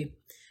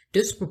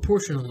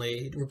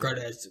disproportionately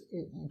regarded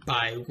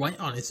by white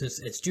audiences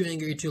as too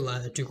angry, too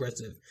loud, too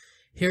aggressive.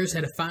 Harris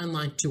had a fine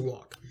line to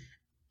walk.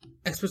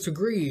 Experts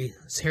agree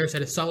Harris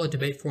had a solid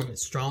debate format,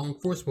 strong,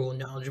 forceful, and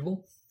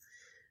knowledgeable.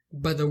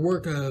 But the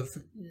work of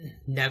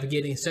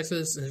navigating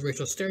sexist and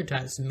racial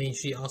stereotypes means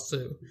she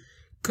also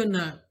could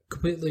not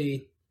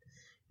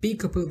be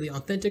completely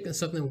authentic, and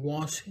something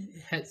Walsh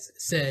has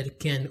said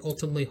can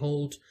ultimately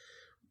hold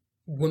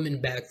women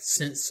back,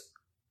 since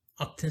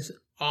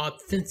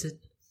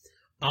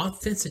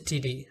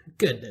authenticity,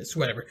 goodness,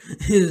 whatever,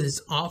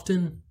 is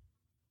often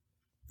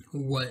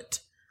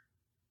what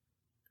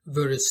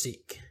voters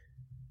seek.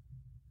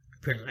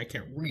 Apparently I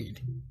can't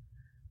read.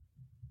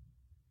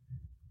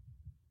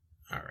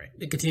 Alright,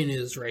 it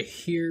continues right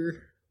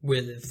here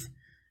with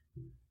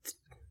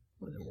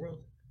what in the world?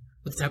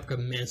 With the topic of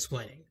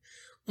mansplaining.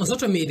 On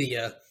social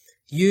media,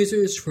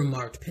 users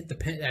remarked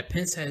that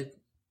Pence had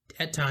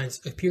at times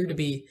appeared to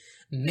be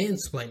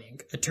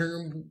mansplaining, a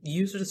term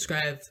used to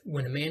describe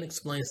when a man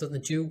explains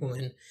something to a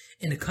woman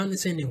in a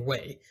condescending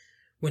way,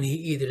 when he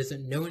either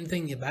doesn't know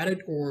anything about it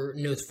or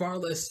knows far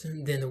less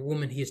than the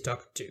woman he is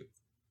talking to.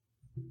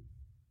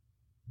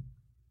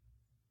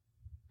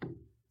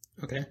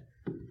 Okay.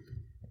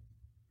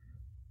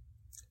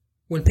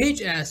 When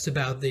Page asked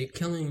about the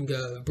killing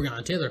of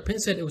Breonna Taylor,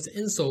 Pence said it was an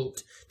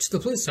insult to the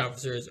police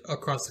officers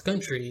across the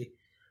country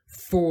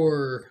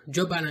for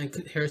Joe Biden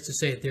and Harris to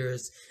say there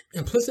is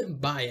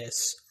implicit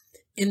bias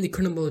in the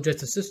criminal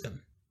justice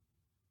system.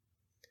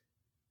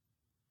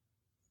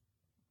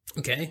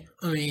 Okay,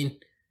 I mean,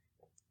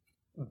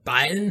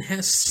 Biden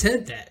has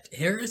said that.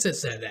 Harris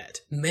has said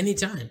that many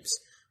times.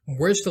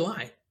 Where's the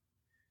lie?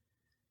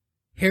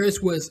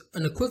 Harris was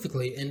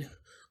unequivocal in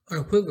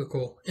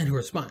her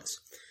response.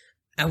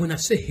 I will not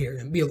sit here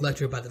and be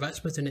lectured by the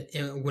vice president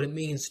and what it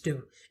means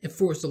to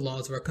enforce the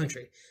laws of our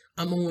country.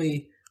 I'm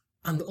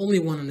the only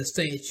one on the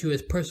stage who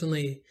has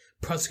personally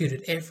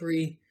prosecuted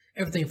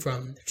everything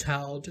from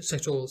child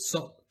sexual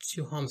assault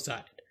to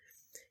homicide,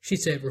 she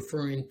said,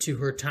 referring to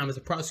her time as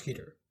a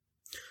prosecutor.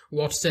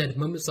 Walsh said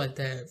moments like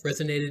that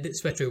resonated,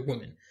 especially with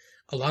women.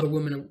 A lot of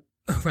women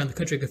around the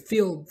country could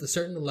feel the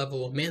certain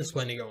level of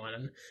mansplaining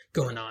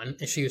going on,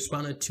 and she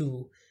responded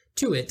to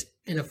it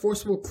in a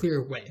forcible,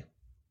 clear way.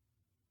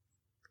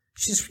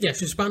 She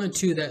responded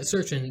to that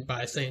assertion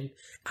by saying,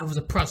 I was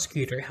a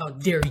prosecutor. How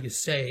dare you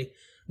say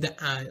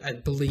that I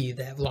believe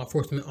that law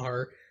enforcement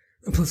are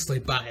implicitly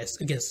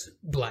biased against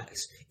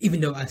blacks, even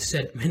though I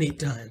said it many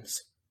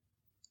times.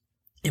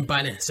 And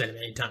Biden has said it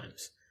many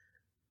times.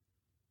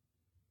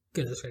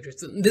 Goodness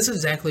gracious. This is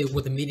exactly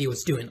what the media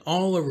was doing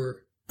all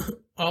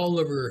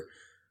over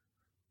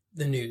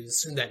the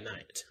news that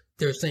night.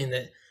 They were saying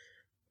that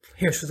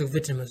Harris was a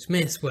victim of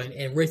mansplaining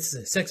and racism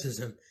and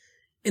sexism,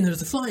 and there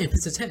was a fly in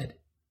Pence's head.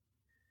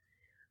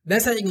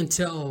 That's how you can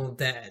tell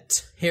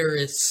that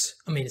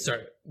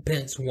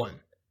Pence won.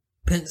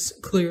 Pence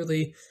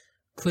clearly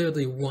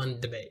won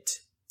debate.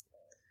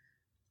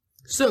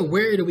 So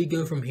where do we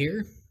go from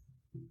here?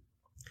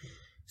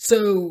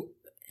 So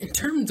in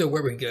terms of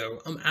where we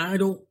go, I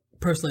don't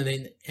personally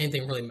think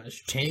anything really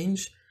much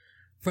changed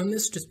from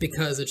this, just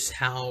because of just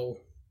how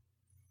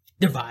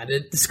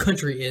divided this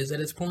country is at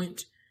this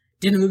point.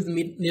 Didn't move the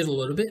needle a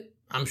little bit,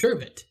 I'm sure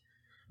of it,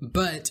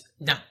 but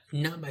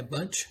not by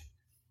much.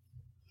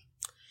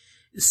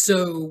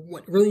 So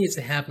what really needs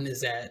to happen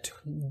is that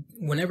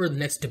whenever the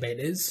next debate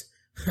is,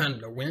 I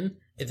don't know when,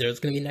 if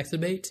there's going to be a next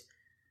debate,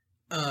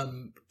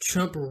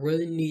 Trump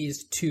really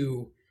needs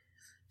to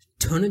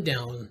tone it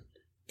down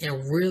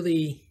and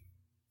really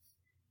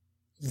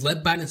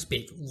let Biden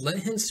speak. Let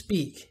him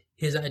speak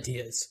his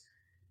ideas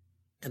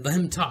and let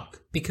him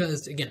talk.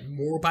 Because, again,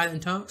 more Biden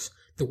talks,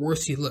 the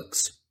worse he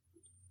looks.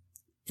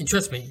 And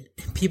trust me,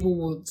 people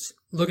will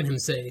look at him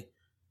and say,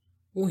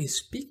 well,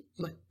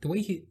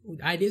 the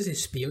ideas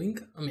he's spewing,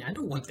 I mean, I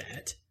don't want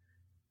that.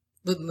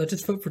 Let's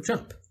just vote for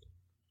Trump.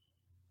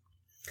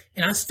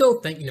 And I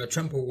still think,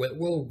 Trump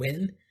will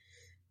win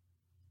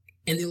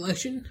in the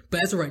election.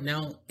 But as of right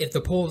now, if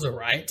the polls are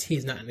right,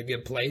 he's not in a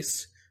good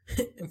place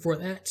for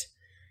that.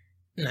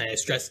 And I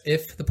stress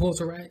if the polls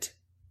are right.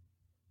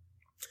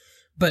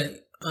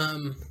 But,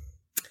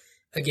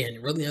 again,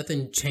 really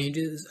nothing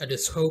changes. I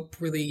just hope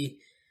really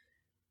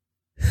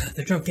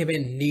the Trump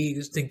campaign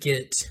needs to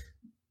get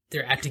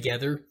their act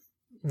together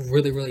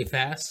really, really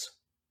fast.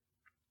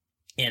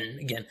 And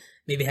again,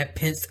 maybe have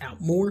Pence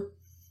out more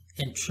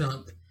and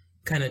Trump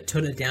kind of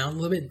tone it down a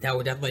little bit. That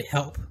would definitely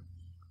help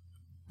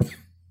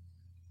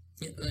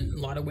in a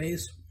lot of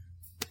ways.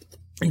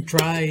 And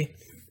sorry,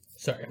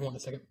 hold on a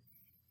second.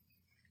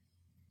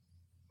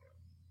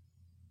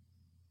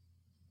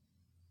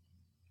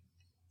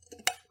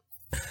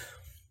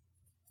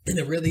 And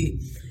they really,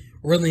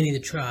 really need to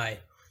try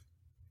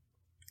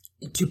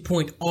to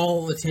point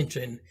all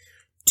attention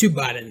to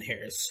Biden and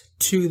Harris,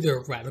 to their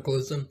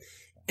radicalism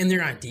and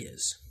their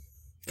ideas.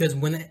 Because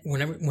when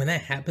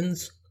that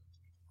happens,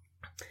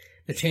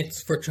 the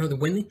chances for Trump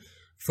winning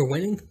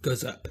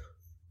goes up.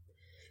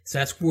 So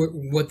that's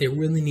what they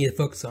really need to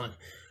focus on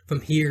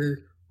from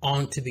here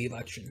on to the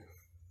election.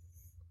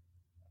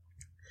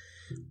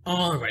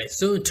 Alright,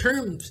 so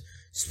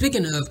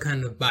speaking of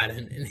kind of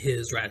Biden and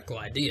his radical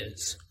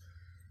ideas,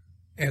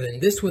 and then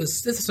this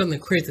is something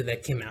crazy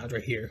that came out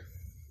right here.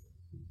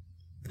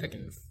 I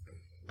can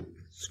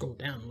scroll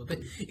down a little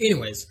bit.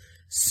 Anyways,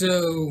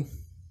 so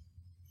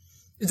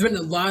there's been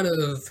a lot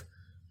of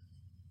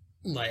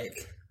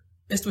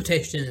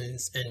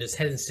expectations and just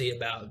hesitancy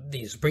about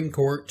the Supreme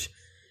Court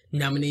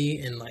nominee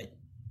and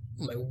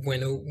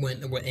when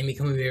Amy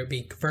Coney Barrett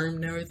be confirmed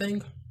and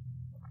everything.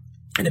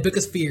 And the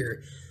biggest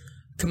fear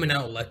coming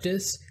out of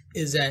Electus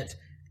is that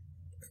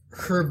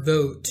her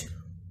vote,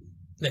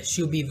 that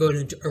she'll be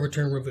voting to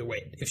overturn Roe v.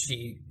 Wade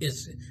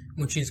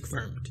when she's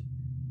confirmed.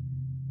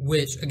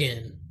 Which,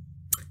 again,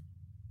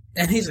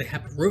 that needs to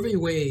happen. Roe v.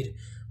 Wade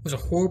was a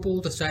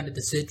horrible, decided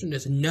decision.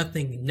 There's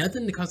nothing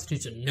in the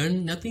Constitution,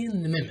 nothing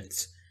in the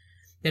amendments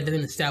that have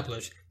been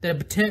established that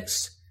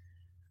protects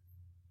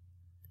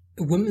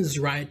women's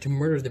right to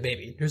murder the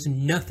baby. There's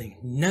nothing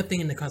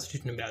in the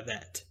Constitution about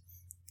that.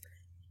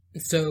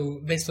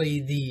 So, basically,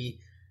 the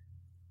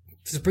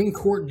Supreme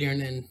Court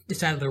then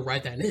decided to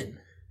write that in.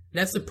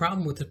 That's the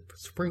problem with the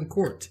Supreme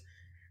Court.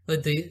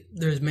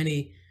 There's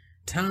many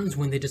times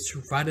when they just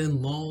write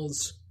in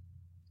laws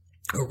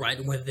or right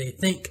in what they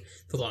think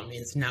the law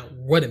means, not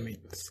what it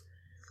means.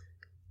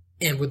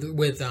 And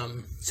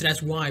so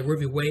that's why Roe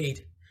v.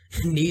 Wade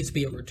needs to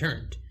be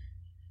overturned.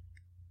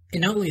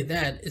 And not only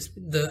that, it's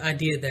the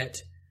idea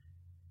that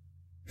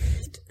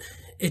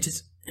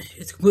it's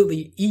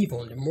completely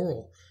evil and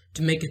immoral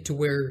to make it to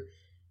where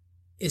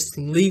it's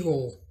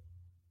legal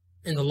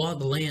in the law of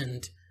the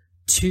land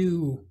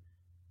to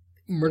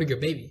murder your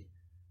baby.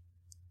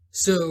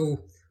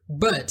 So,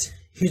 but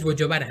here's what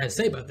Joe Biden has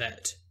to say about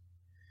that.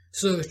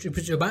 So, what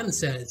Joe Biden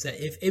said is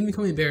that if Amy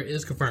Coney Barrett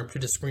is confirmed to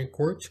the Supreme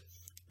Court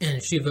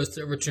and she votes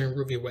to overturn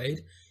Roe v. Wade,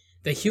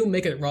 that he'll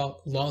make it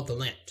law of the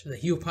land. That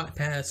he'll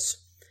pass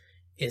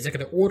an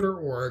executive order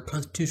or a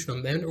constitutional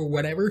amendment or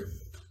whatever.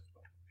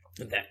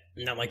 That,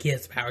 not like he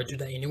has the power to do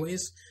that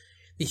anyways.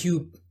 That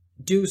he'll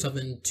do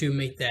something to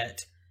make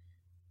that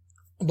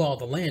law of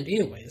the land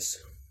anyways.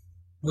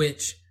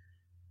 Which,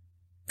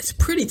 it's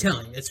pretty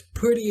telling. It's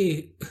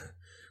pretty,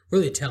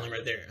 really telling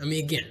right there. I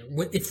mean, again,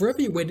 if Roe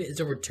v. Wade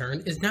is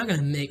overturned, it's not going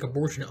to make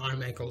abortion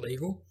automatically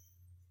illegal.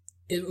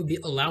 It would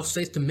allow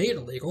states to make it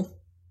illegal,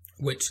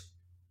 which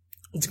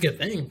is a good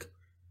thing.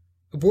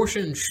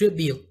 Abortion should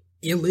be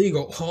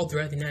illegal all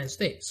throughout the United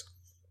States.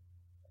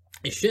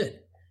 It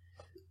should.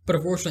 But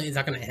unfortunately, it's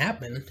not going to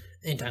happen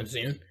anytime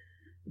soon.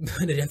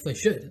 But it definitely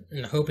should,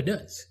 and I hope it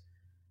does.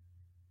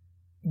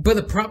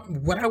 But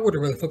what I would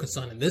really focus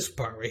on in this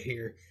part right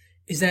here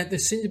is that there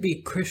seem to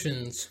be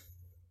Christians,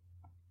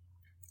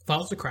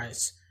 followers of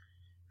Christ,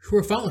 who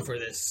are falling for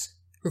this.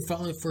 Who are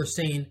falling for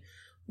saying,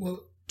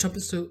 well, Trump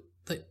is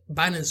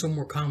Biden is so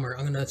more calmer,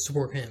 I'm going to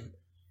support him.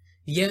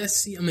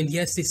 Yes, he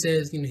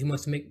says, he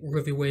wants to make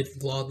Roe v. Wade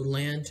the law of the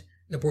land,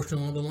 the abortion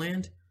law of the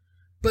land.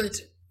 But,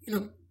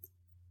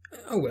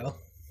 oh well.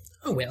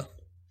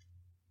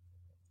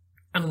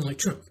 I don't like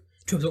Trump.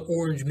 Trump's an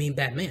orange, mean,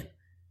 bad man.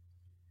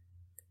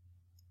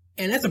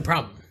 And that's a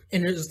problem.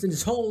 And there's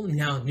this whole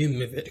now new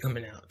movement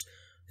coming out,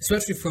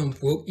 especially from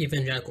woke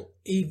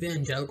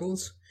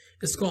evangelicals.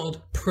 It's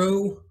called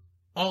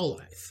pro-all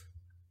life.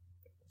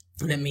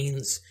 And that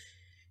means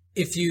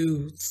if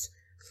you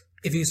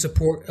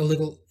support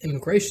illegal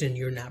immigration,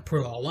 you're not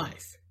pro-all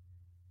life.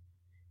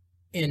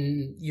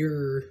 And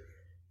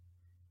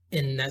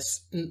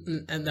that's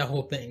that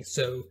whole thing.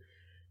 So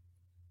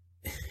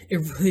it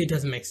really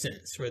doesn't make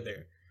sense right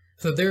there.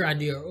 So their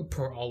idea of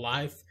pro-all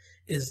life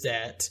is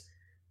that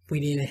we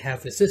need to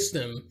have a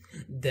system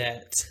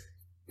that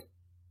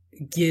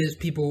gives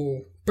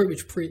people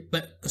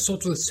but a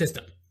socialist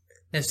system.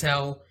 That's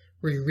how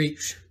we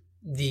reach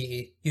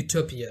the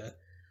utopia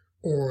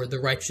or the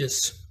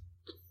righteous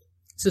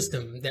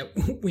system that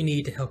we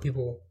need to help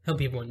people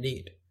in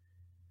need,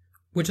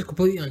 which is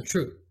completely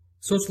untrue.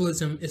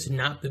 Socialism is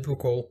not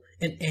biblical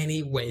in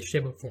any way,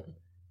 shape, or form.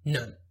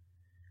 None.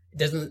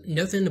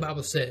 Nothing in the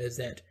Bible says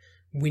that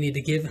we need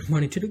to give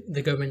money to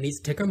the government needs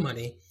to take our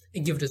money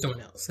and give it to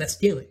someone else. That's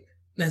stealing.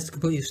 That's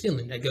completely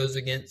stealing. That goes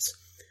against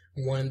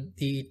a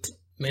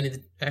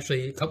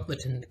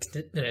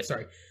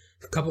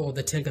couple of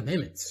the Ten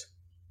Commandments.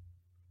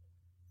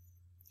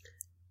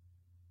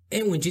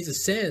 And when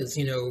Jesus says,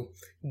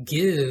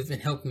 give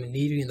and help the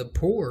needy and the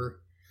poor,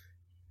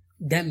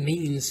 that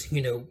means,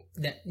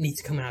 that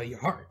needs to come out of your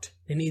heart.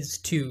 It needs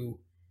to,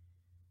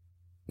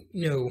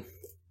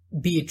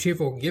 be a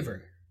cheerful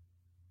giver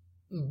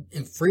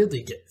and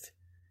freely give.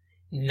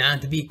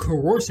 Not to be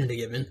coerced into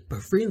giving,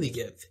 but freely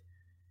give.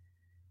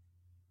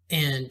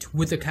 And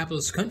with a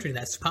capitalist country,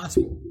 that's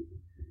possible.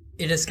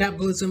 Is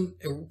capitalism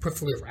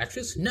perfectly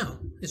righteous? No,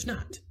 it's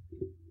not.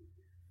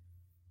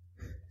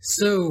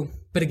 So,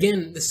 but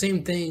again, the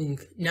same thing,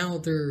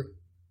 now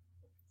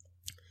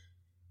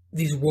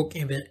these woke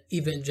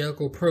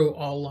evangelical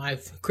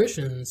pro-all-life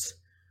Christians,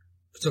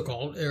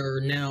 so-called,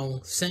 are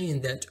now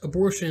saying that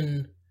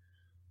abortion,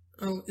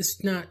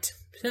 it's not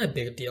a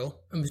big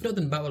deal. There's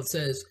nothing about what it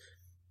says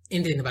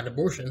anything about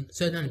abortion,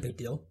 so it's not a big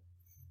deal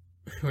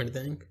or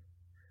anything.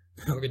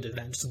 I'll get to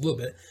that in just a little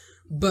bit.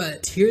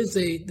 But here's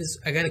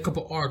I got a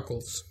couple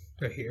articles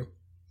right here.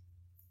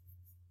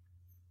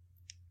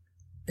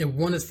 And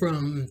one is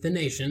from The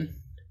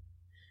Nation,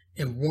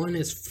 and one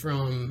is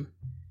from,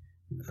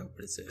 what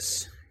is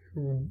this?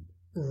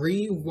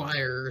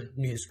 Rewire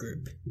News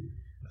Group.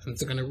 I'm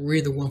just going to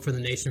read the one from The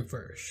Nation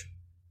first.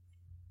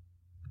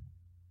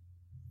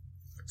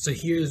 So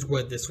here's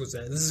what this was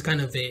at. This is kind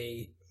of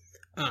a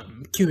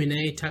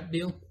Q&A type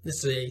deal.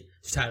 It's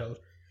titled,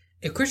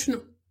 A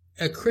Christian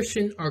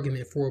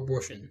Argument for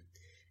Abortion.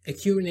 A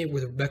Q&A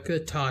with Rebecca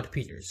Todd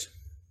Peters.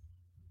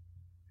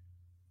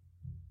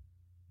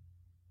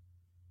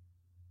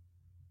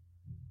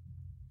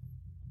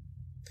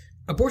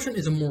 Abortion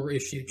is a moral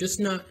issue, just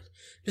not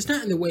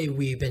in the way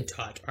we've been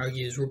taught,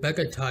 argues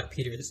Rebecca Todd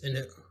Peters,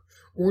 an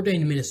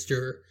ordained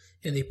minister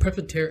in the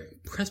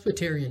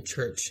Presbyterian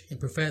Church and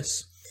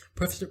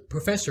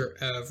professor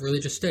of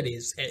religious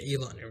studies at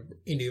Elon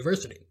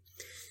University.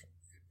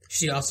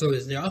 She also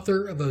is the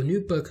author of a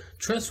new book,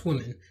 Trust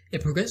Women, a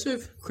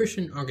progressive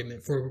Christian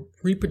argument for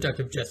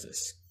reproductive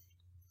justice.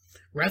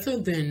 Rather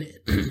than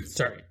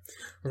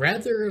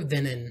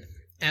an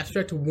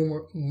abstract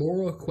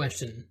moral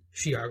question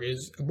She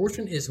argues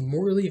abortion is a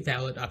morally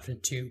valid option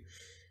to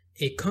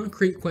a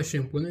concrete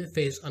question women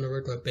face on a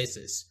regular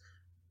basis.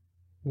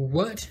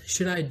 What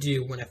should I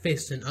do when I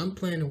face an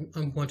unplanned,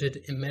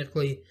 unwanted, and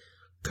medically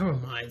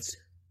compromised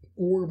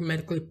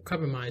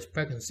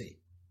pregnancy?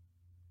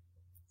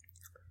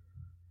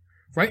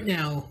 Right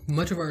now,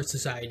 much of our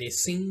society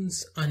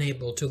seems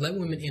unable to let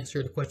women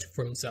answer the question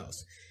for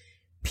themselves.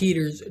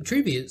 Peters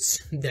attributes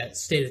that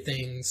state of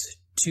things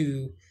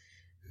to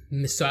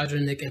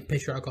misogynistic and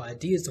patriarchal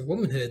ideas of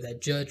womanhood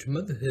that judge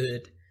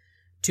motherhood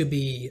to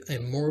be a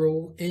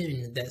moral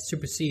end that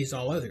supersedes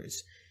all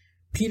others.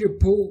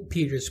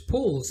 Peters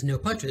pulls no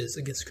punches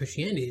against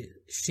Christianity,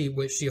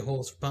 which she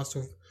holds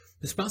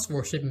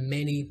responsible for shaping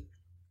many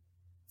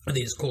of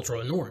these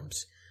cultural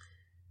norms.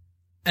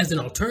 As an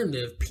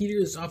alternative,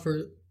 Peters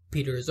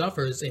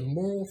offers a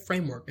moral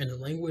framework in the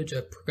language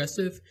of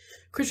progressive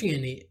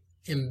Christianity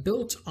and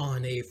built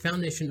on a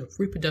foundation of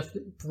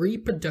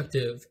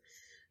reproductive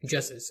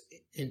justice,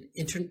 an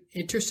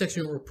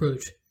intersectional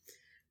approach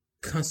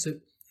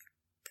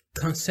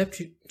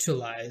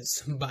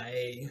conceptualized by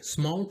a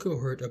small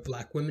cohort of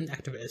Black women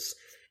activists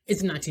in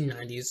the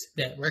 1990s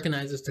that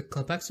recognizes the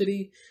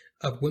complexity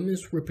of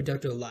women's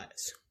reproductive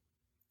lives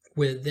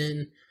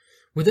within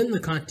the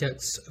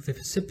context of a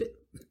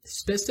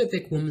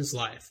specific woman's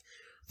life.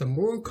 The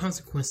moral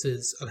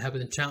consequences of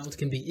having a child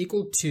can be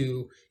equal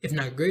to, if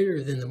not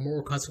greater than, the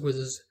moral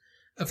consequences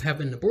of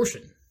having an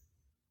abortion.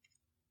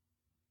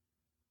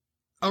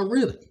 Oh,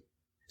 really?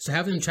 So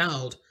having a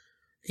child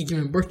and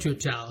giving birth to a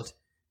child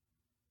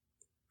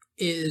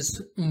is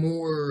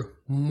more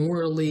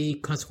morally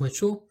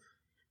consequential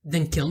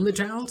than killing the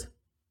child?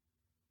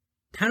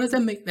 How does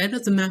that make... That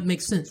doesn't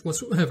make sense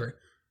whatsoever.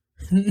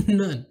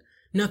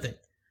 Nothing.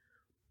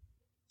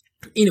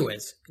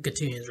 Anyways, it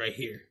continues right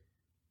here.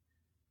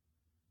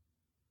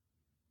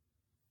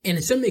 And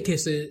in so many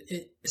cases,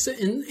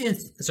 in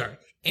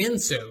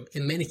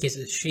many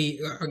cases,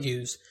 she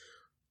argues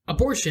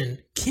abortion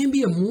can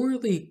be a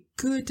morally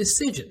good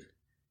decision.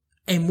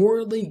 A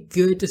morally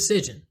good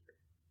decision.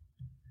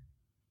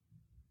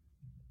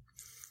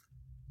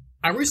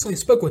 I recently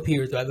spoke with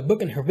Peters about the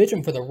book and her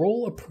vision for the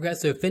role of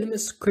progressive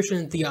feminist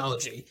Christian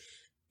theology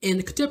in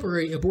the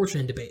contemporary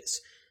abortion debates.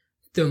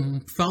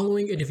 The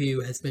following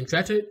interview has been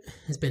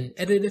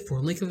edited for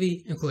length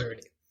and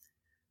clarity.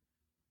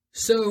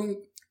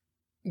 So,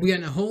 we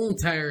got a whole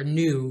entire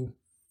new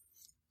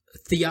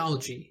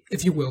theology,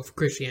 if you will, for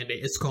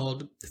Christianity. It's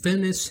called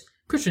feminist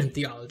Christian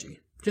theology,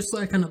 just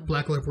like kind of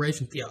Black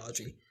liberation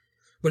theology,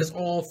 but it's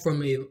all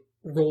from a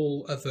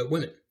role of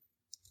women.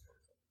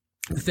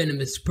 The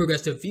feminist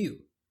progressive view,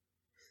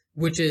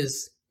 which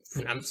is,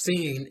 what I'm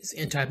seeing, is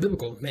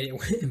anti-biblical in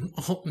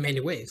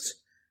many ways.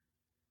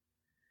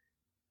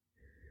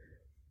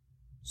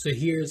 So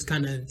here's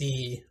kind of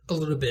a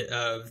little bit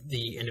of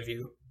the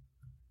interview.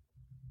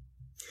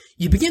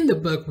 You begin the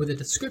book with a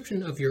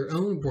description of your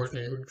own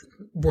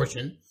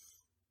abortion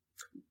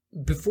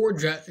before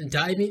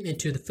diving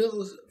into the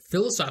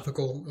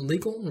philosophical,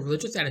 legal, and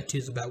religious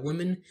attitudes about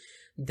women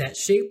that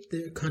shaped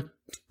the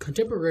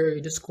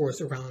contemporary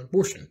discourse around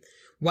abortion.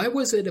 Why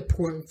was it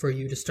important for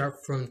you to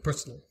start from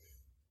personal?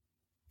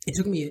 She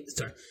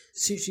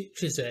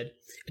said,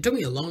 it took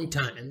me a long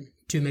time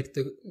to make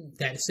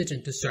that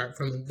decision to start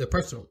from the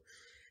personal.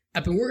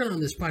 I've been working on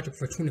this project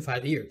for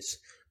 25 years,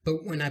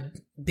 but when I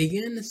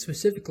began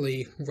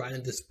specifically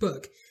writing this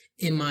book,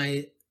 in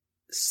my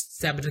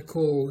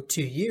sabbatical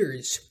 2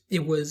 years,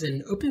 it was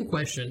an open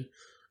question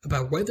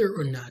about whether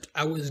or not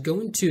I was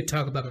going to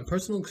talk about my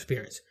personal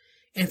experience.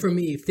 And for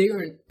me,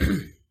 figuring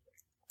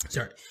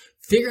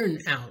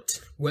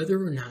out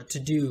whether or not to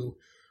do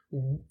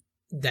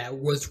that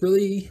was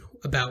really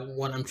about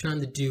what I'm trying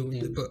to do in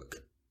the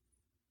book.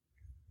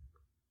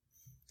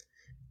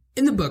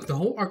 In the book, the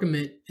whole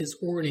argument is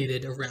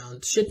oriented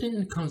around shifting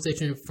the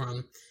conversation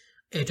from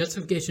a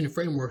justification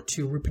framework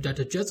to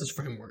reproductive justice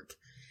framework.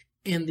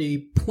 And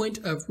the point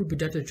of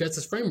reproductive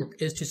justice framework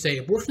is to say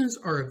abortions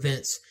are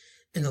events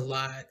in the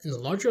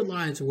larger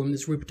lives of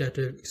women's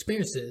reproductive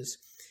experiences,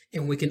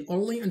 and we can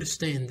only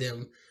understand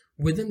them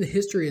within the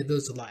history of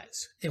those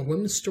lives. And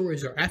women's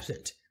stories are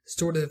absent. The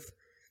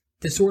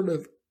sort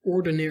of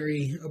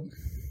ordinary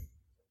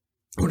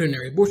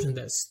abortion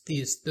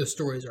those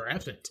stories are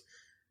absent.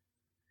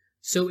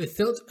 So it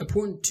felt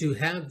important to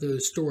have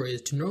those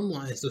stories, to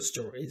normalize those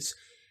stories,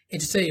 and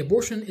to say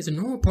abortion is a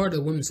normal part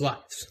of women's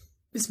lives.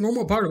 It's a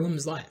normal part of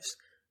women's lives.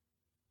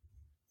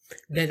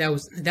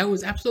 That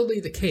was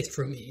absolutely the case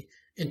for me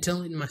in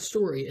telling my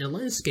story in a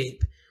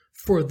landscape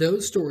for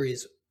those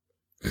stories.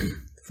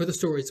 For the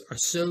stories are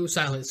so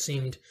silent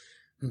seemed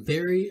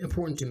very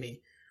important to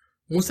me.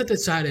 Once I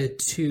decided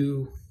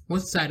it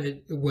was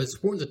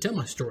important to tell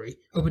my story,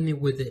 opening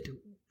with it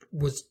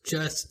was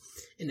just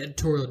an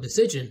editorial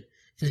decision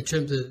in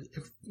terms of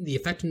the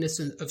effectiveness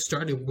of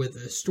starting with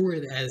a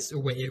story as a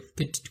way of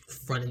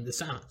confronting the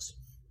silence.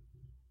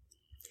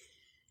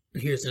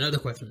 Here's another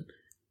question.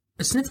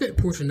 A significant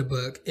portion of the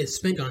book is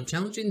spent on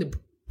challenging the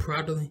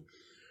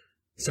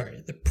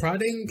the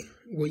prodding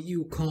what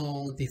you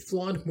call the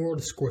flawed moral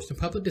discourse in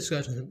public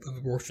discussions of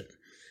abortion,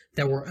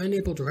 that we're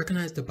unable to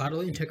recognize the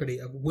bodily integrity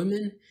of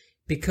women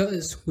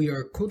because we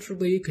are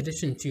culturally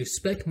conditioned to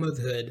expect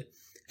motherhood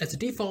as a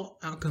default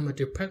outcome of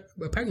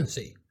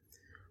pregnancy.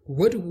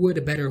 What would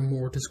a better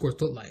moral discourse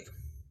look like?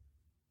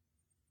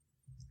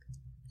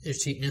 And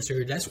she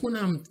answered, that's what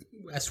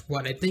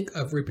I think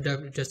of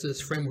reproductive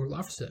justice framework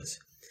officers.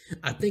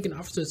 I think an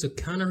officer is a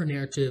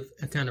counter-narrative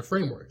and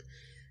counter-framework.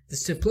 The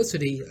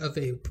simplicity of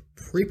a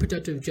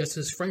reproductive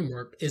justice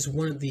framework is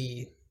one of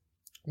the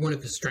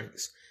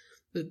strengths.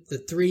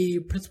 The three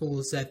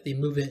principles that the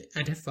movement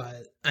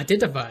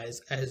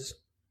identifies as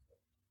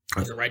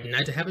are the right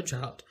not to have a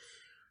child,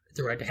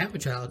 the right to have a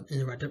child,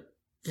 and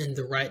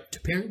the right to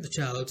parent the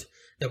child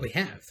that we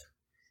have.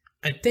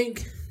 I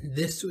think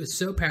this is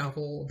so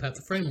powerful about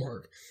the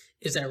framework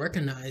is that I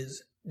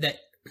recognize that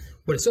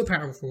what is so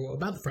powerful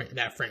about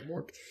that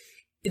framework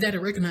is that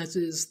it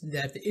recognizes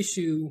that the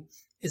issue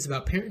is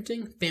about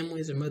parenting,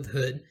 families, and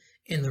motherhood,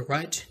 and the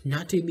right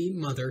not to be a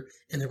mother,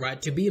 and the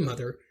right to be a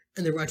mother,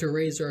 and the right to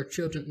raise our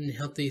children in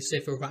healthy,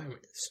 safe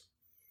environments.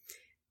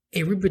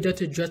 A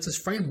reproductive justice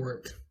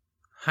framework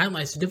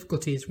highlights the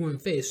difficulties women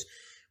face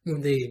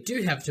when they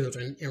do have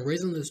children and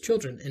raising those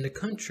children in a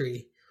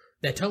country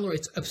that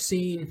tolerates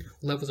obscene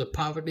levels of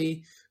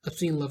poverty,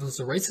 obscene levels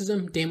of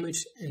racism,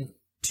 damage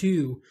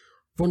to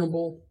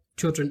vulnerable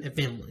children and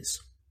families.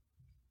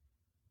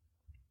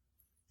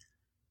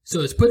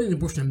 So it's putting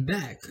abortion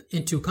back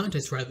into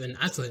context rather than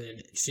isolating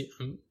it,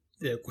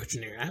 the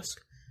questionnaire asked.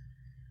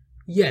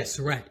 Yes,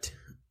 right.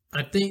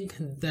 I think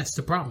that's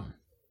the problem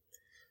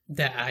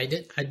that I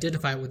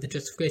identify with the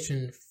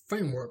justification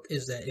framework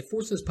is that it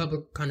forces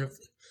public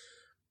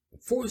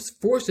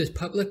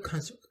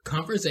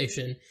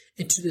conversation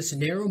into this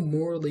narrow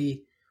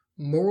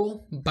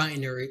moral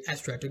binary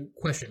abstracted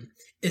question: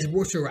 is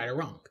abortion right or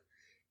wrong?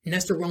 And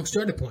that's the wrong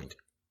starting point.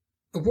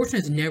 Abortion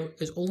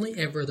is only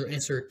ever their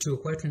answer to a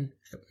question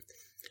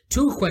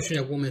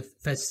a woman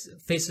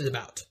faces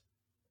about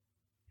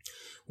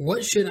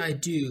what should I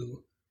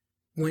do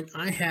when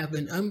I have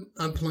an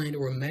unplanned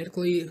or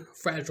medically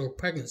fragile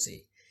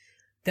pregnancy.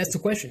 That's the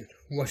question.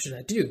 What should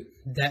I do?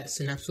 That's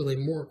an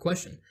absolutely moral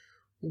question.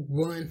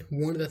 One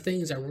of the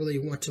things I really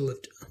want to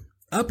lift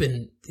up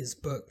in this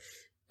book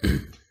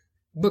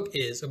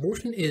is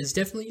abortion is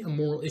definitely a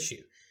moral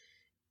issue.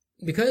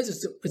 Because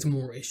it's a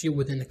moral issue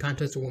within the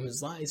context of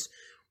women's lives,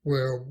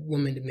 where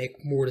women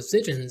make more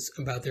decisions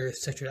about their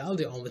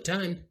sexuality all the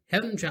time,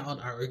 having a child,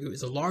 I argue,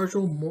 is a larger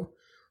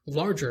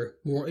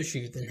moral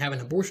issue than having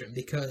an abortion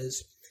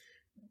because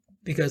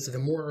of the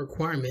moral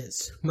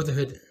requirements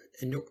motherhood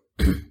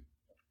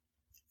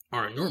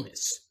are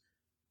enormous.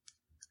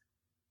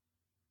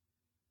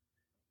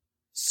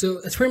 So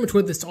that's pretty much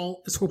what this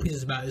whole piece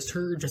is about, is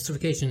her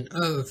justification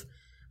of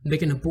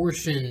making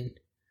abortion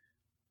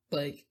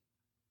like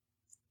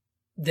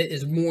that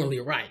is morally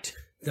right.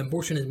 The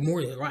abortion is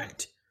morally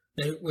right.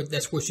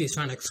 That's what she's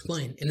trying to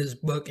explain in this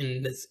book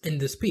and in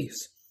this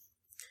piece.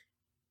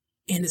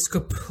 And it's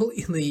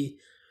completely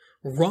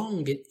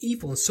wrong and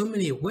evil in so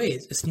many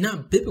ways. It's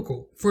not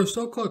biblical. For a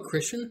so-called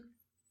Christian,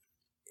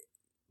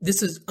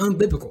 this is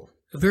unbiblical.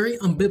 Very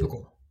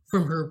unbiblical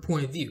from her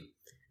point of view.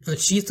 And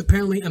she's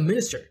apparently a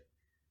minister.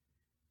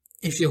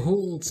 And she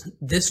holds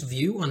this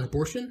view on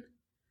abortion?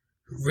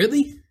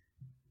 Really?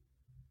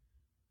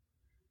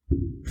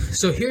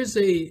 So here's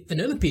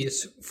another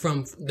piece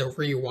from the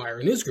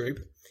Rewire news group.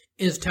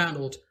 It's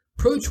titled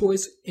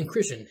Pro-Choice and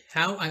Christian,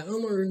 How I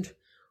Unlearned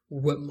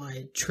What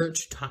My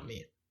Church Taught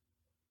Me.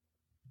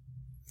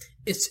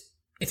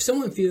 If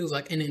someone feels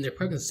like ending their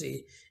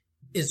pregnancy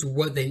is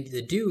what they need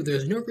to do,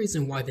 there's no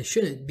reason why they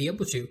shouldn't be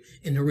able to,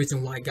 and no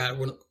reason why God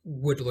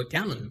would look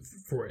down on them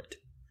for it.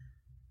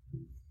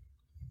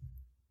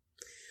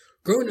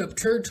 Growing up,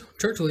 church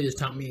leaders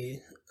taught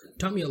me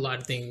a lot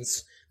of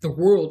things the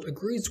world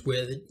agrees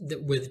with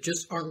that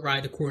just aren't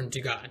right according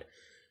to God.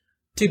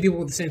 Two people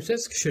with the same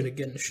sex should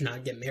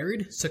not get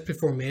married. Sex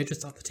before marriage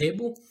is off the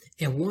table,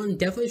 and one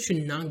definitely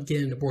should not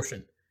get an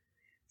abortion.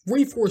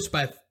 Reinforced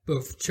by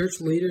both church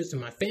leaders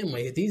and my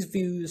family, these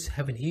views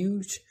have a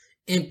huge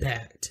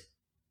impact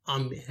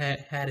on me.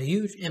 Had a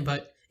huge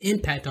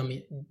impact on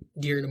me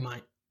during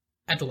my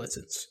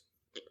adolescence.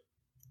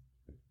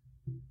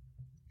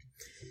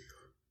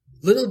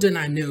 Little did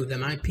I know that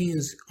my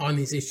opinions on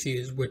these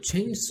issues would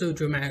change so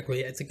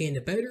dramatically as I gained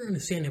a better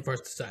understanding of our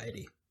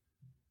society.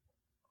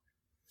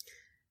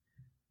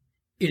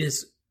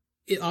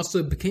 It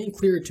also became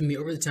clear to me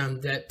over the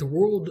time that the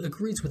world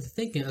agrees with the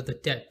thinking of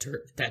that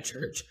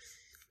church,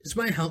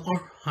 despite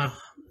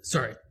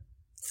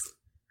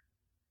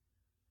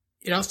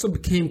It also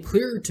became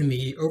clearer to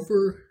me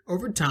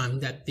over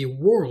time that the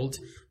world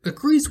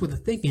agrees with the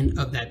thinking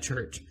of that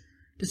church,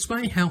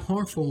 despite how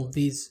harmful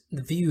the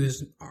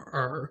views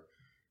are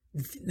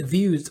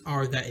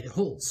that it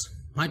holds.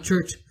 My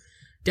church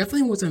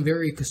definitely wasn't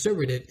very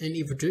conservative and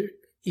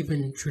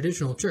even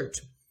traditional church.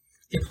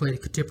 It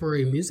played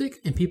contemporary music,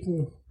 and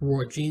people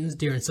wore jeans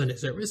during Sunday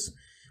service.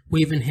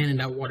 We even handed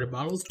out water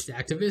bottles to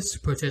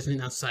activists protesting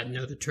outside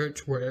another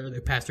church where the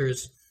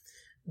pastor's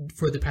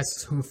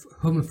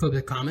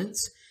homophobic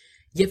comments.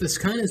 Yet this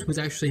kindness was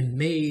actually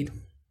made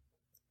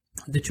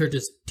the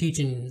church's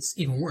teachings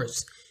even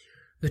worse.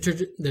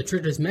 The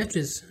church's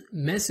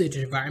message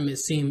environment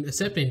seemed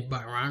accepting,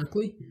 but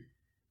ironically,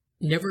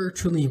 never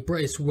truly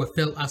embraced what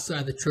fell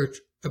outside the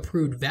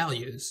church-approved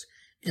values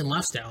and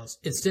lifestyles.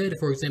 Instead,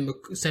 for example,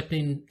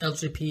 accepting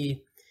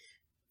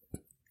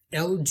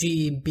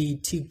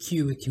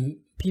LGBTQ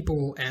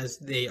people as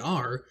they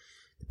are,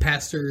 the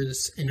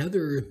pastors and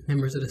other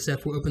members of the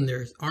staff will open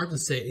their arms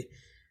and say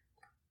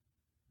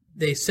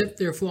they accept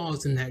their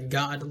flaws and that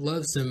God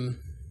loves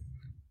them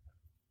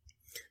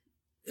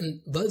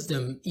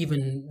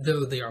even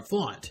though they are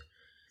flawed.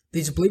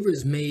 These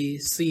believers may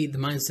see the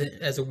mindset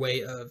as a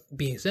way of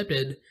being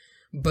accepted,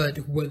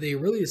 but what they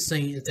really are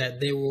saying is that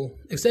they will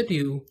accept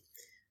you,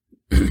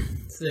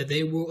 that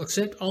they will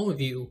accept all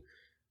of you,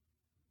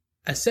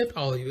 except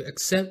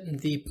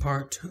the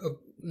part of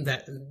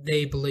that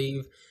they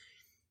believe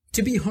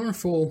to be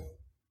harmful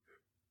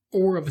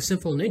or of a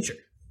sinful nature.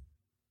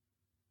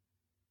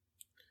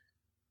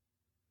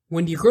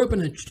 When you grow up in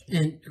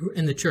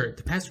the church,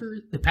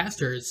 the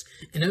pastors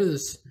and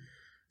others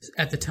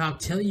at the top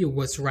tell you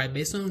what's right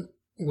based on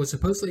what's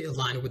supposedly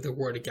aligned with the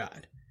Word of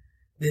God.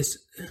 This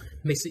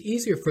makes it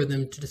easier for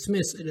them to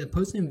dismiss an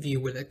opposing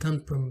view where that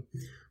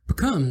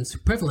becomes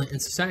prevalent in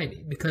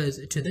society, because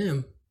to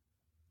them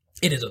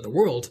it is of the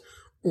world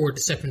or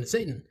deception of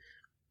Satan.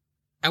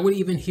 I would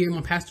even hear my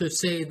pastor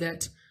say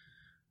that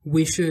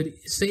we should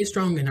stay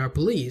strong in our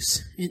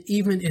beliefs, and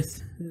even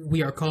if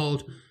we are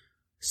called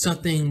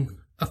something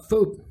a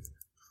phobe,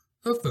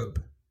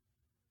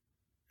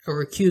 or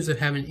accused of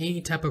having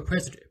any type of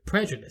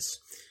prejudice.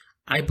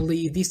 I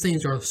believe these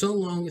things are so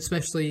long,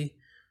 especially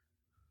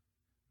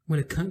when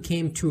it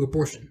came to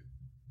abortion.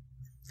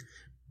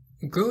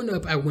 Growing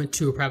up, I went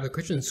to a private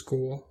Christian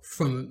school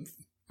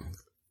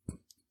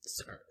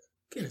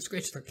goodness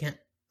gracious, I can't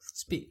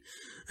speak.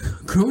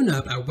 Growing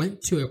up, I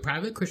went to a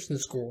private Christian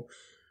school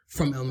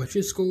from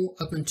elementary school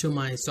up until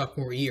my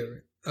sophomore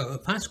year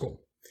of high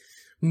school.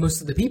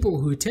 Most of the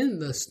people who attended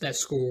that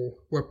school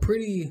were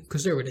pretty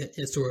conservative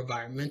in its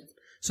environment,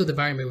 so the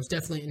environment was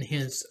definitely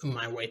enhanced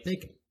my way of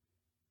thinking.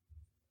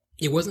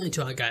 It wasn't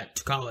until I got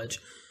to college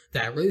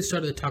that I really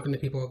started talking to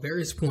people of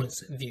various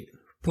points of view.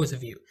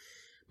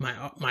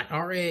 My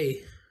RA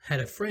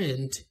had a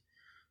friend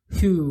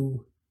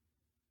who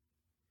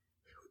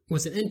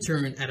was an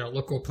intern at our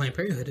local Planned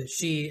Parenthood.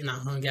 She and I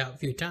hung out a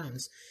few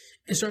times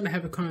and started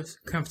having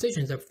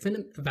conversations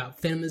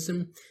about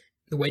feminism,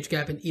 the wage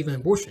gap, and even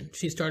abortion.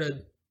 She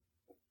started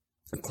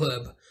a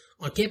club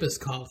on campus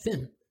called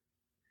Fem,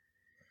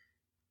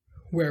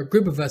 where a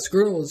group of us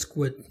girls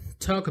would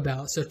talk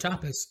about such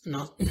topics and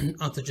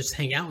also just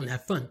hang out and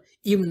have fun.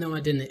 Even though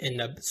I didn't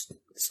end up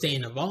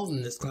staying involved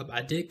in this club,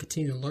 I did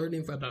continue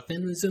learning about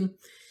feminism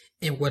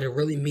and what it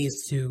really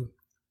means to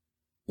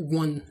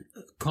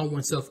call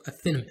oneself a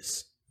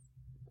feminist.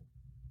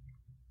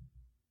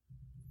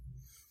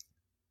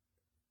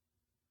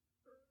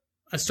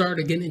 I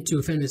started getting into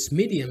a feminist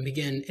media and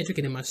began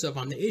educating myself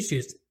on the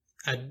issues.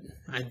 I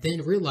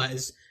then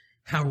realized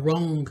how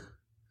wrong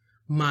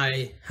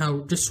my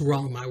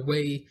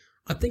way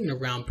of thinking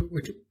around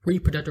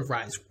reproductive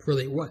rights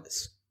really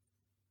was.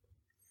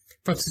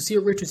 From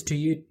Cecile Richards to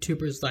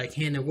YouTubers like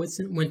Hannah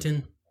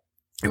Winton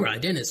and Riley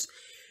Dennis,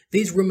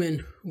 these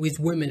women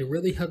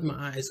really held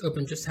my eyes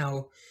open just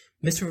how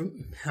much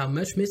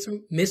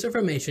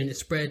misinformation is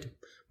spread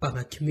by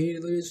my community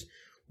leaders.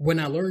 When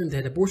I learned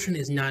that abortion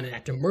is not an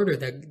act of murder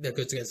that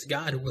goes against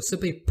God, it was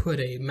simply put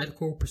a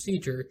medical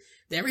procedure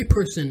that every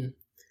person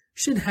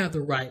should have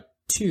the right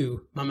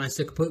to, my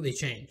mindset completely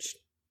changed.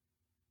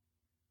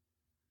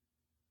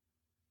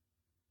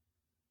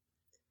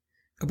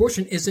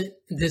 Abortion isn't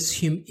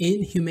this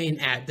inhumane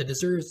act that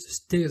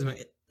deserves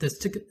the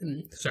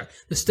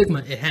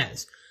stigma it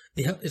has.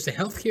 It's a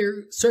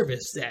healthcare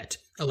service that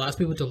allows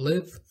people to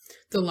live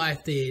the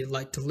life they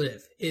like to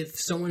live. If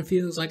someone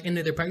feels like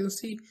ending their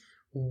pregnancy,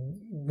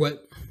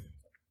 what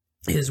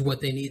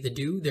they need to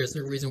do, there's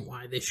no reason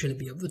why they shouldn't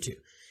be able to,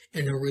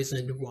 and no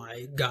reason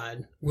why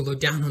God will look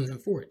down on them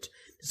for it.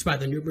 Despite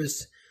the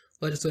numerous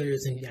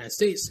legislators in the United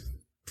States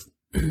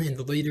and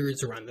the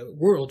leaders around the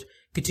world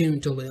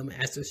continuing to limit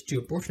access to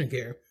abortion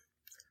care,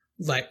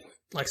 like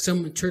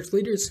some church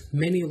leaders,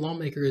 many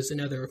lawmakers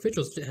and other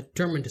officials have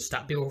determined to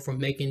stop people from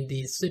making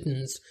these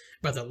decisions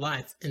about their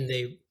life and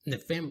the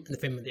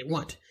family they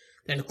want.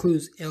 That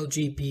includes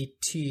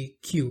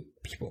LGBTQ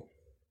people.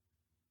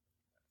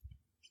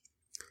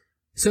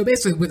 So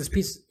basically what this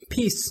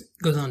piece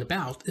goes on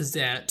about is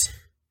that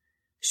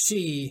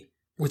she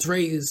was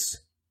raised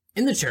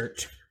in the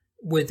church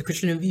with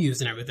Christian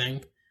views and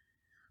everything,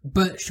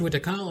 but she went to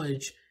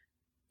college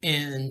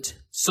and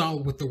saw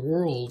what the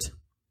world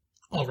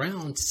all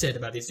around said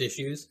about these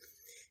issues,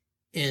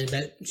 and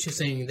that she's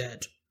saying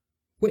that,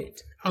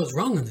 wait, I was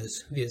wrong on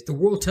those views. The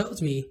world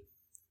tells me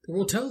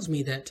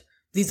that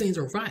these things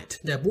are right,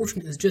 that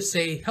abortion is just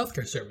a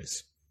healthcare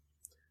service.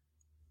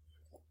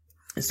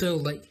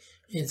 So,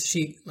 as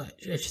she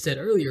said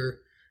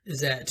earlier,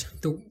 is that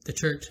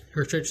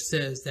her church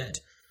says that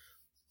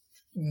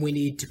we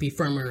need to be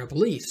firmer in our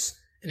beliefs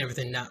and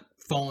everything, not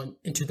falling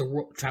into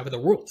the trap of the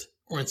world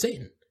or in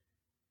Satan.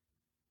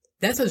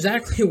 That's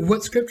exactly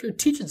what Scripture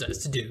teaches us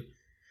to do.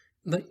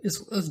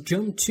 Let's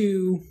jump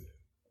to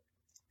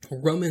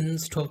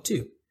Romans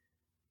 12:2.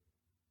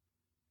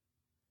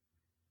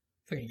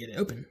 If I can get it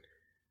open.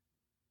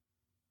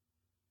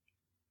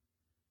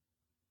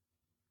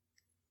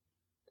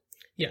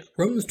 Yeah,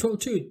 Romans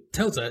 12:2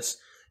 tells us,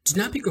 "Do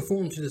not be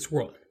conformed to this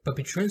world, but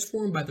be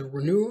transformed by the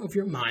renewal of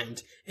your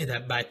mind, and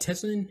that by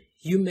testing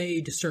you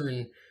may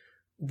discern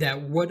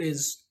what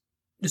is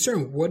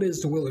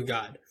the will of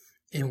God,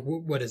 and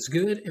what is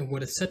good, and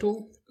what is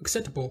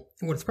acceptable,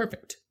 and what is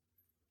perfect."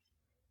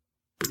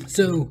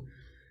 So,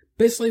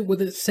 basically, what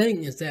it's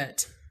saying is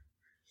that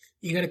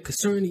you gotta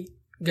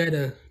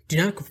do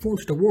not conform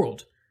to the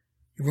world.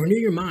 You renew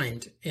your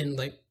mind and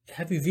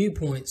have your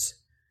viewpoints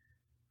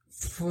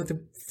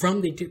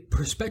from the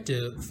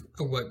perspective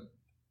of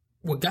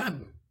what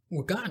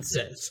God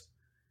says.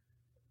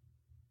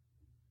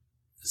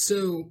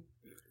 So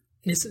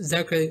it's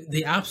exactly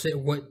the opposite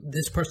of what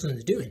this person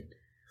is doing.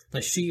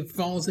 Like, she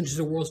falls into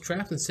the world's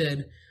trap and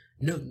said,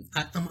 "No,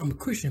 I'm a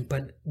Christian,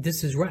 but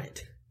this is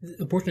right.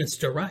 Abortion is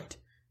still right."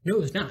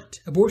 No, it's not.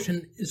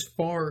 Abortion is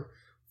far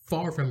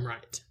from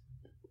right.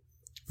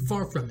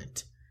 Far from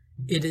it.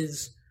 It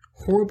is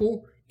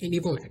horrible and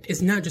evil act.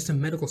 It's not just a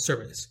medical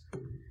service.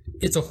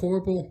 It's a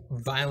horrible,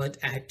 violent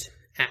act.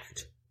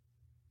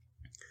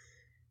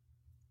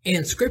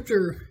 And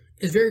Scripture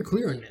is very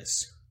clear on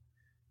this.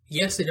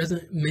 Yes, it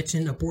doesn't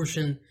mention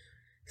abortion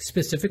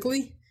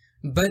specifically,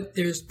 but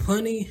there's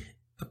plenty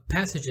of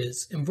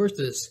passages and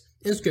verses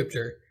in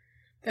Scripture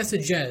that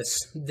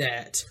suggest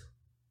that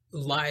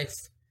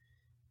life,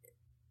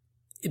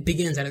 it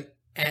begins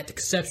at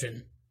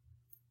conception,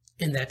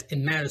 and that it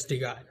matters to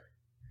God.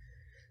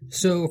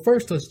 So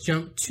first, let's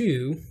jump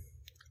to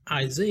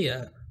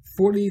Isaiah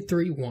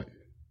 43:1.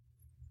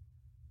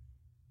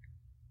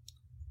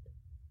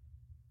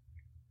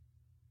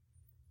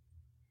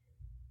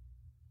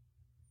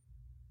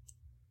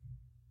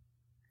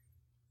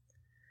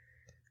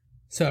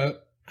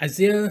 So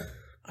Isaiah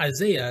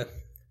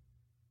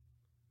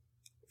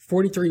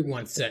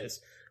 43:1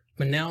 says,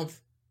 But now,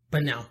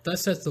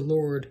 thus says the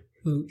Lord,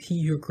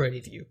 he who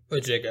created you, O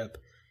Jacob,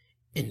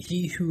 and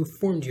he who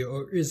formed you,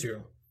 O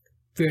Israel.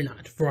 Fear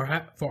not, for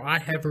I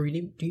have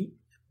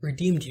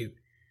redeemed you.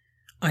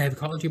 I have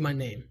called you by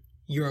name.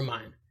 You are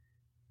mine.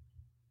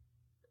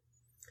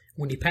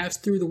 When you pass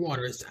through the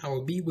waters, I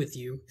will be with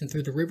you, and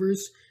through the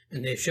rivers,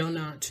 and they shall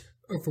not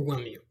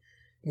overwhelm you.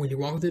 When you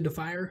walk through the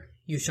fire,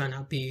 you shall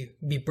not be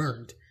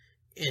burned,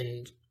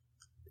 and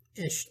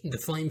the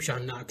flame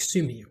shall not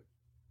consume you.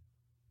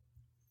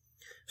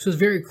 So it's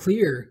very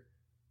clear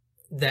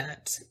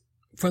that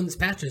from this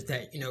passage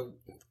that,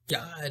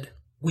 God,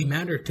 we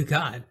matter to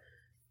God,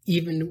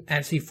 even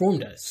as He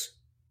formed us.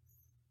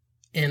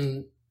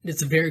 And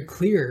it's very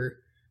clear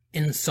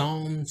in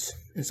Psalms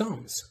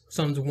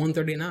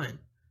 139.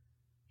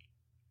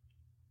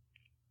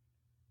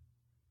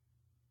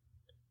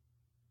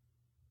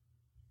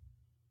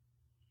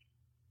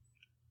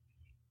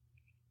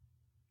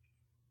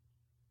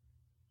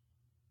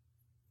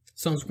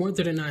 Psalms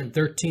 139,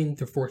 13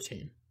 through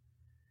 14.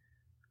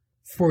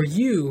 For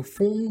you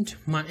formed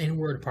my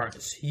inward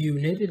parts. You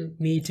knitted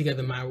me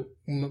together in my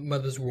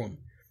mother's womb.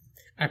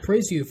 I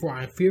praise you, for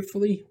I am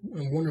fearfully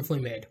and wonderfully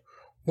made.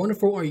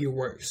 Wonderful are your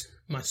works.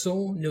 My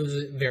soul knows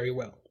it very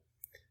well.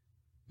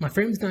 My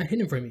frame is not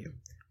hidden from you.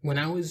 When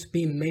I was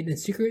being made in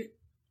secret,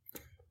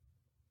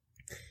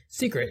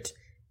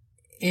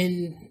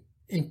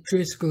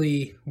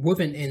 intrinsically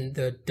woven in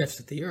the depths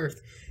of the earth,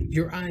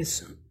 your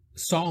eyes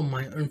saw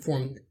my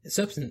unformed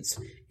substance.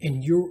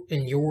 In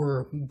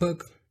your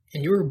book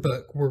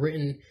were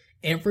written,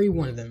 every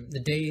one of them, the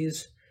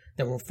days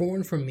that were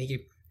formed from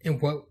me,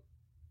 and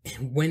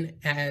when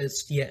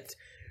as yet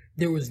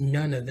there was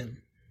none of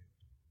them.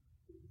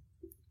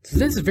 So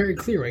this is very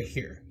clear right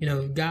here.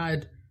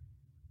 God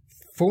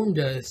formed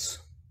us.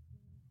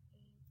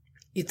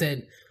 He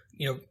said,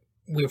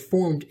 we're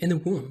formed in the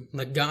womb.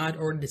 Like, God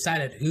already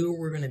decided who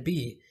we're going to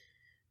be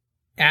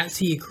as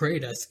He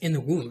created us in the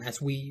womb,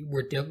 as we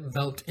were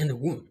developed in the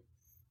womb.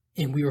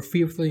 And we were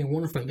fearfully and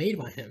wonderfully made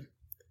by Him.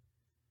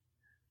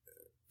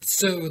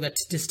 So that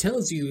just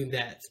tells you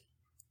that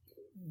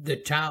the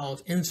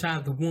child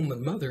inside the womb of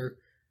the mother,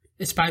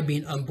 despite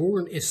being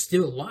unborn, is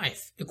still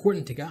life,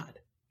 according to God.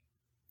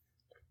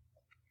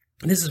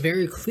 And this is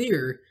very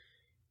clear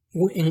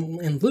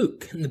in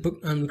Luke, in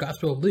the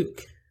Gospel of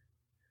Luke,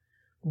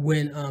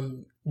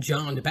 when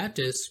John the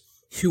Baptist,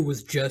 who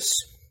was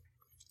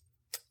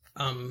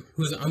an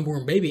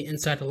unborn baby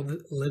inside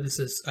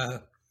Elizabeth's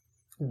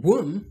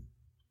womb,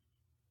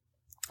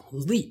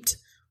 leap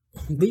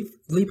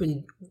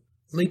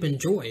in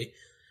joy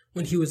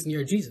when he was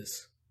near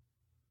Jesus.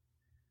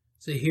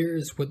 So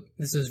here's what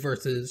this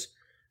is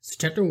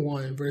chapter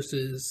 1,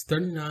 verses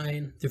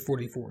 39 to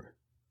 44.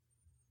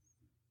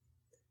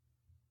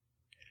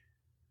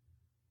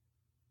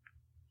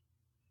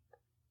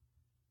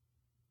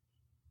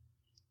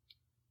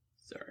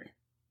 Sorry.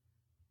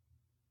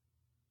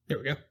 There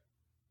we go.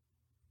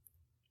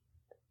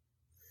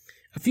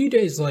 A few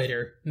days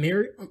later,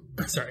 Mary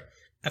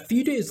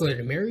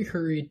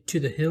hurried to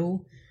the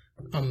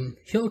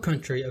hill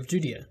country of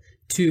Judea,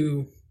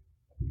 to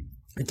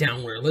a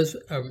town where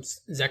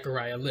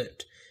Zechariah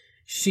lived.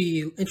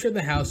 She entered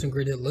the house and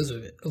greeted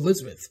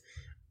Elizabeth.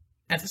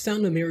 At the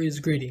sound of Mary's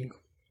greeting,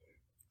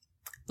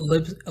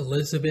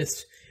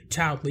 Elizabeth's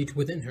child leaped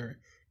within her,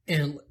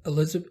 and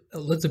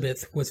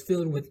Elizabeth was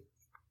filled with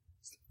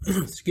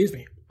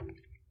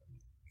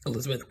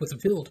Elizabeth was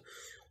filled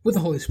with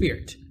the Holy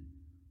Spirit.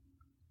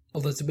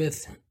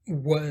 Elizabeth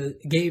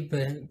gave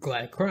a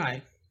glad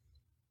cry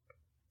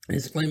and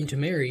exclaimed to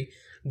Mary,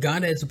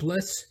 "God has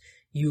blessed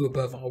you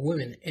above all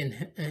women,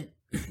 and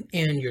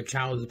your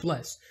child is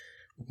blessed.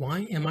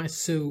 Why am I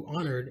so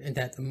honored and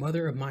that the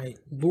mother of my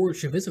Lord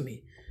should visit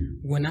me?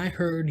 When I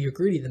heard your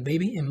greeting, the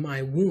baby in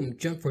my womb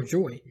jumped for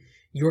joy.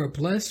 You are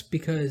blessed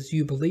because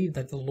you believed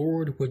that the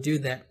Lord would do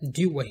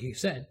what he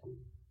said."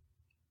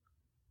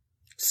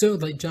 So,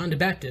 like John the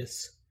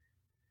Baptist,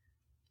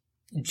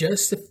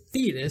 just a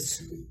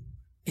fetus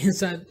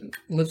inside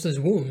Elizabeth's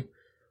womb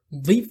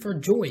leaped for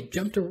joy,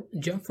 jumped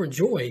for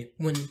joy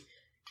when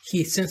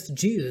he sensed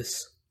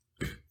Jesus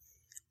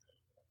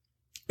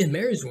in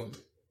Mary's womb.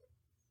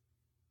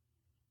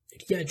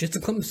 Yeah, just a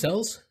clump of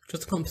cells.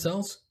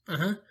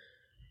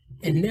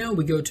 And now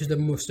we go to the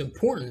most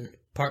important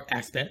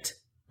aspect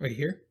right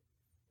here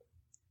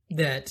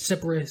that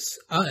separates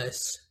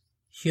us,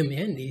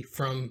 humanity,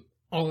 from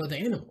all other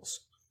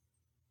animals.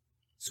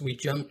 So we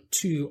jump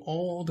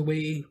all the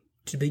way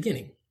to the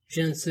beginning.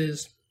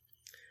 Genesis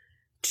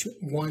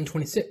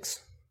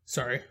 1:26.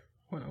 Sorry,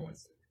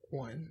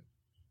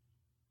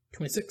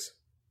 1:26.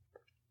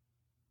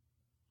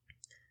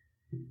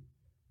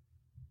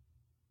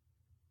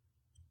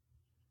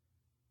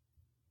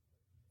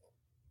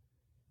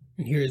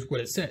 And here's what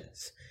it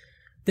says.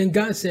 Then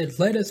God said,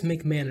 "Let us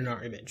make man in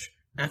our image,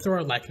 after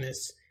our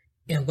likeness,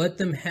 and let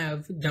them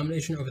have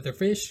domination over the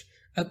fish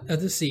of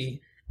the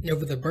sea, and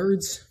over the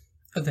birds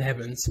of the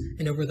heavens,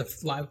 and over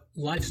the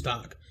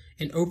livestock,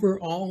 and over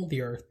all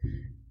the earth,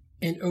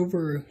 and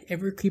over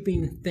every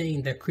creeping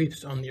thing that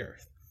creeps on the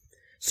earth."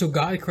 So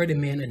God created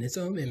man in his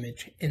own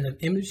image. In the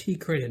image he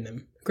created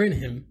him,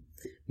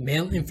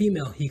 male and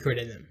female he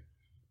created them.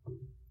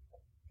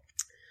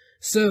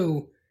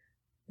 So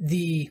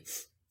the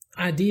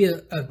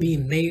idea of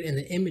being made in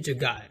the image of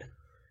God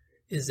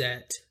is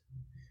that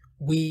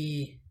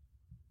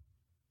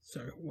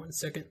sorry, 1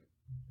 second.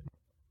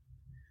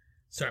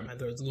 Sorry, my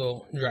throat's a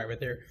little dry right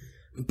there.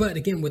 But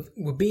again, with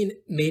being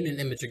made in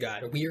the image of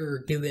God, we are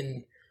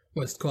given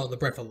what's called the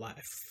breath of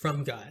life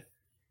from God.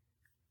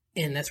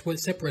 And that's what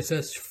separates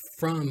us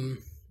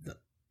from the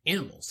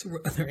animals,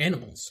 other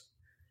animals.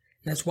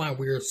 And that's why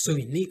we're so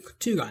unique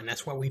to God. And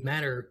that's why we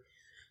matter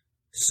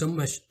so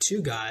much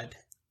to God,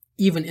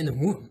 even in the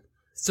womb.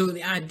 So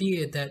the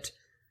idea that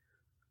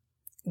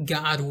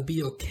God will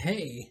be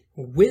okay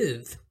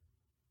with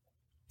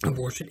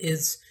abortion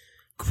is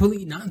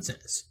complete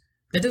nonsense.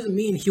 That doesn't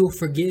mean he'll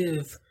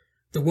forgive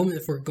the woman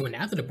for going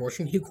after the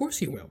abortion. Of course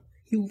he will.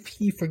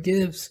 He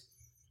forgives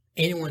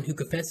anyone who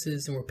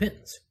confesses and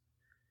repents.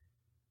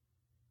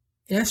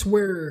 And that's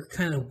where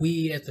kind of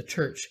we as the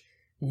church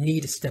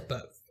need to step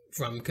up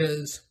from,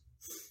 because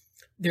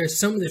there's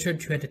some of the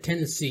church who had a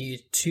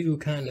tendency to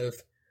kind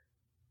of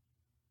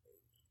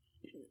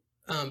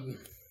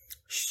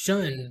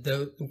shun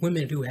the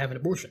women who have an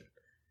abortion,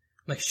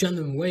 like shun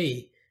them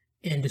away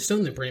and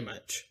disown them pretty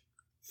much.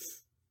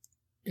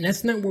 And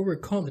that's not what we're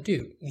called to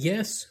do.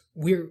 Yes,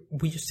 we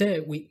just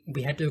said we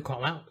had to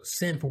call out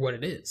sin for what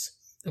it is.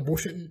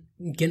 Getting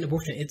an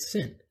abortion, it's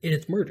sin. It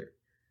is murder.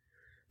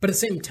 But at the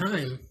same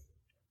time,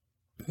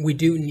 we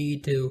do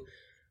need to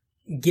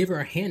give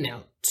our hand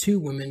out to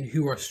women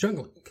who are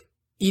struggling,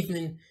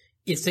 even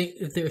if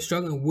they're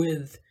struggling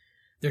with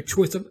their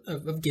choice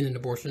of getting an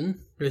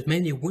abortion. There's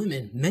many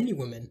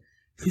women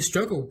who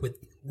struggle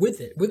with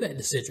that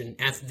decision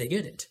after they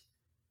get it.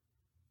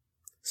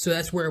 So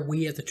that's where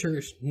we as a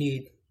church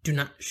do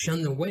not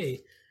shun them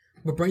away,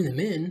 but bring them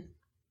in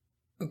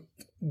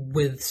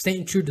with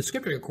staying true to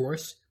Scripture, of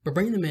course, but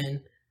bring them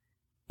in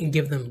and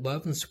give them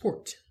love and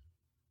support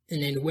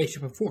in any way,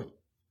 shape, or form.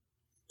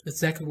 That's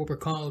exactly what we're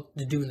called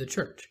to do in the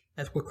church.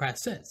 That's what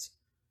Christ says.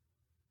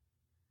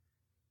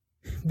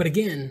 But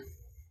again,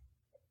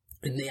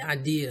 the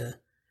idea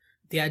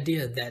that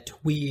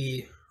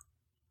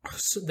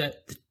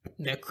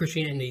that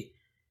Christianity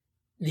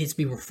needs to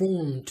be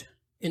reformed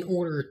in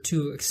order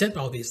to accept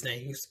all these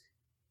things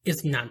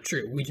is not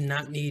true. We're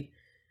not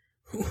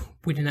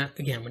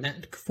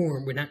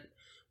conform.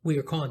 We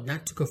are called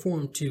not to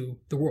conform to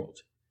the world.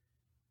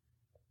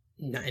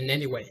 Not in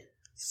any way.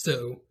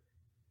 So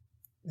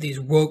these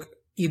woke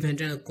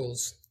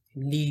evangelicals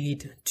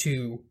need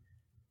to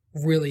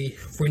really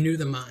renew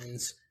their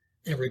minds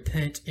and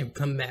repent and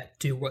come back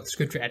to what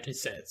Scripture actually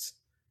says.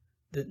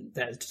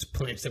 That's just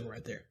plain and simple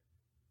right there.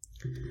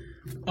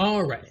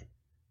 Alright,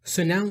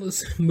 so now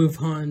let's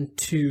move on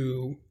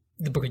to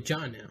the book of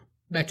John now.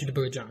 Back to the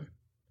book of John.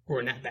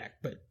 or not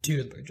back, but to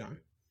the book of John.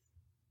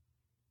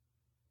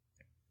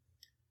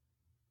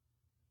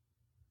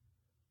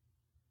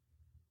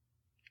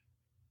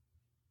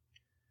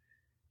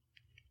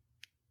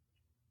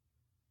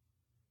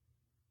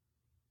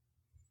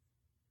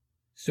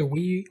 So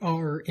we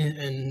are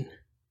in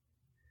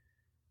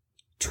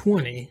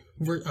 20,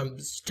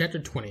 chapter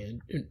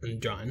 20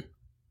 in John.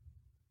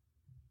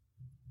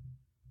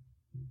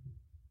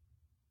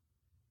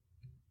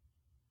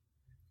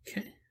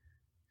 Okay.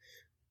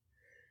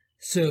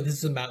 So this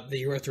is about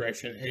the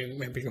resurrection, and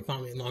maybe you can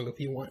follow me along if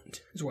you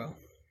want as well.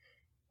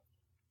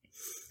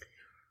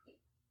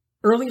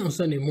 Early on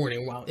Sunday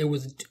morning, while it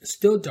was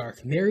still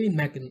dark, Mary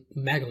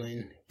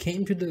Magdalene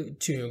came to the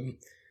tomb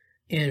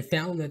and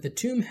found that the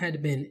tomb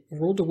had been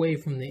rolled away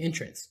from the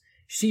entrance.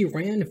 She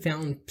ran and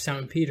found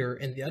Simon Peter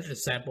and the other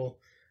disciple,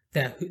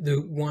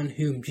 the one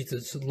whom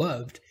Jesus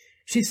loved.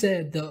 She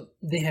said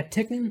they had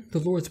taken the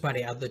Lord's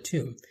body out of the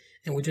tomb,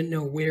 and we didn't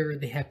know where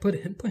they had put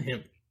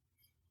him.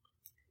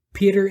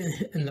 Peter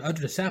and the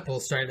other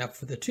disciple started out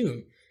for the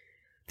tomb.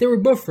 They were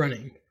both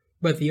running,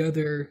 but the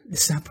other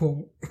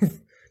disciple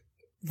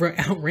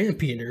outran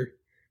Peter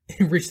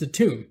and reached the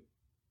tomb.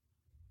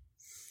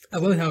 I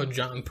love how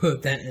John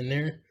put that in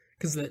there,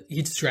 because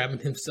he's describing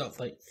himself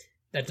like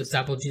that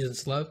disciple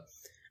Jesus loved.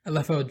 I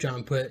love how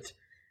John put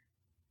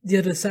the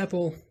other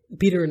disciple,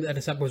 Peter and the other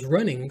disciple was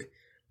running,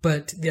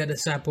 but the other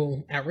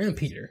disciple outran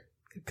Peter.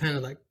 Kind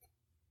of like,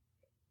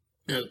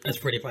 that's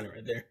pretty funny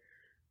right there.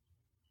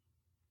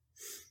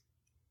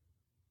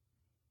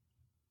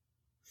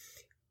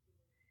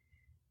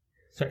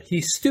 Sorry,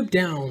 he stooped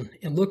down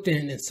and looked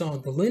in and saw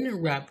the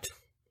linen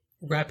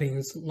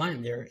wrappings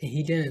lying there, and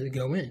he didn't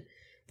go in.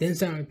 Then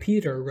Simon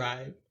Peter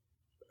arrived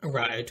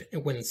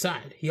and went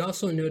inside. He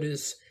also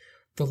noticed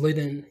the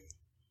linen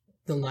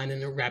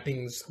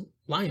wrappings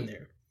lying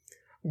there,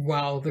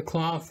 while the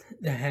cloth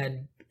that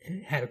had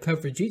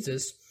covered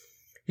Jesus'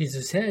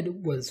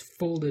 head was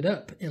folded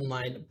up and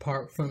lying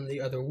apart from the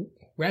other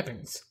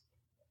wrappings.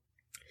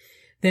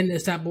 Then the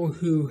disciple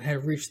who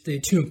had reached the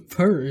tomb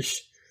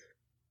first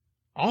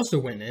also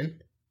went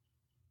in,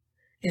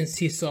 and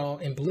he saw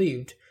and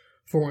believed,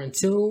 for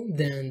until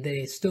then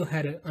they still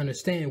had to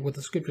understand what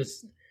the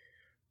scriptures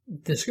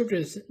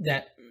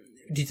that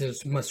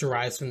Jesus must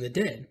arise from the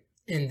dead,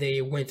 and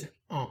they went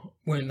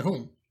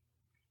home.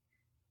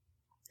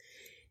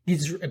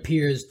 Jesus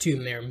appears to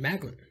Mary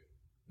Magdalene.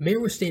 Mary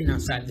was standing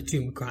outside the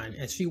tomb crying.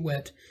 As she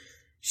wept,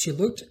 she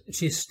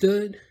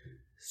stooped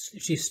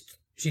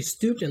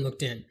and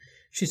looked in.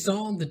 She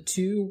saw the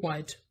two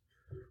white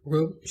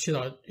robed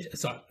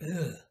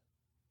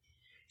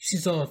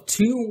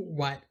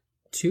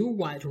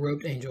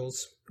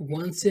angels,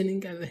 one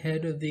sitting at the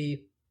head of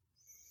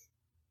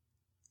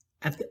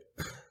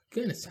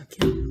goodness, I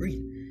can't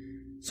read.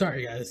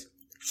 Sorry, guys.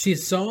 She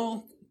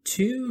saw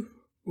two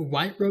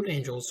white-robed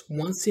angels,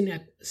 one sitting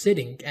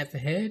at the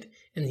head,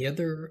 and the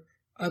other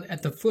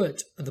at the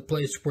foot of the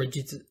place where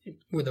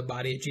the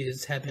body of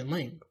Jesus had been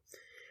laying.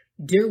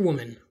 "Dear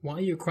woman, why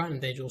are you crying?"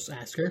 the angels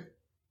asked her.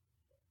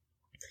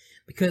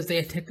 "Because they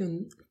have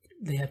taken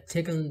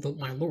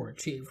my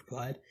Lord," she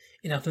replied,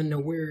 "and I don't know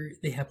where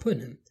they have put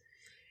him."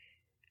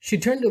 She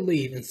turned to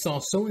leave and saw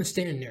someone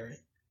standing there.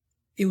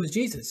 It was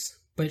Jesus,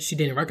 but she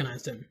didn't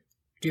recognize him.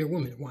 "Dear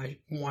woman, why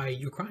are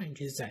you crying?"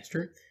 Jesus asked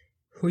her.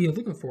 "Who are you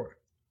looking for?"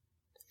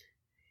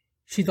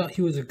 She thought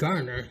he was a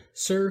gardener.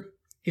 "Sir,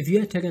 if you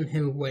have taken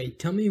him away,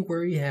 tell me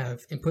where you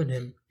have and put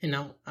him, and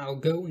I'll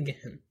go and get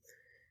him."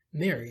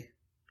 "Mary,"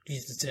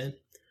 Jesus said.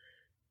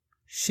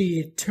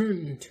 She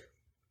turned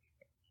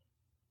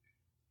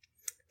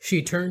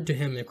to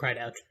him and cried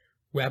out,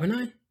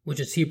 "Rabboni," which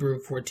is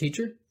Hebrew for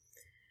teacher.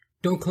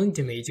 "Don't cling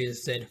to me,"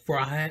 Jesus said, "for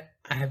I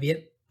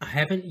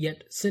haven't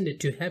yet ascended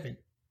to heaven.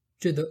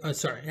 I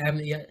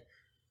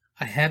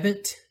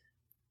haven't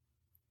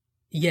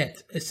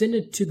yet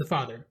ascended to the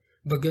Father,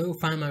 but go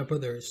find my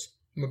brothers,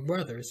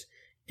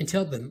 and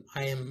tell them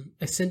I am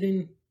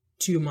ascending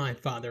to my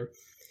Father,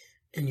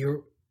 and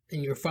your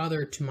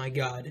Father, to my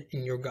God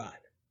and your God."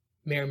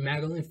 Mary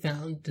Magdalene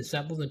found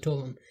disciples and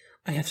told them,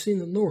 "I have seen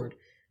the Lord."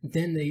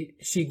 Then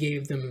she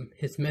gave them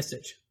his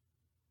message.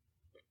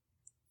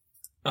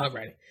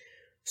 Alright,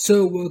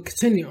 so we'll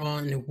continue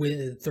on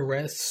with the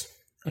rest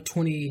of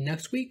 20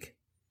 next week.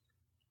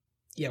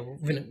 Yeah, we're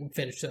going to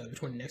finish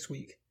 20 next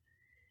week.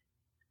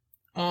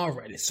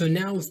 Alrighty, so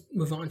now let's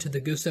move on to the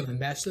Good Stuff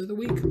Ambassador of the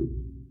Week.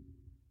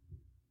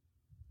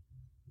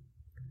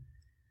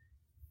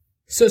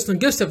 So some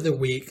Good Stuff of the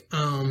Week.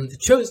 The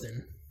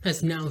Chosen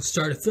has now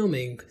started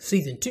filming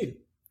season 2,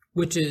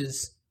 which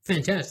is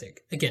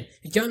fantastic. Again,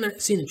 if y'all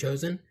not seen The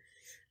Chosen,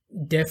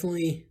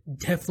 definitely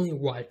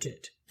watch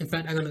it. In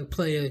fact, I'm gonna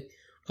play a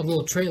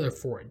little trailer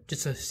for it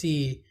just to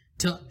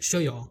show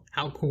y'all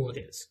how cool it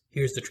is.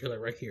 Here's the trailer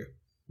right here.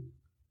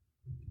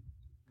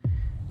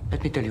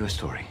 Let me tell you a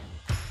story.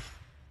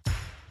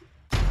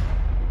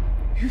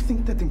 You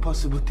think that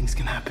impossible things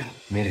can happen?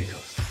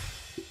 Miracles.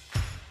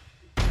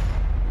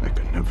 I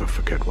can never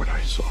forget what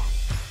I saw.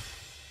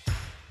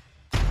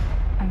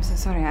 I'm so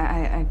sorry.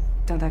 I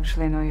don't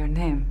actually know your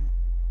name.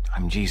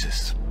 I'm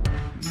Jesus.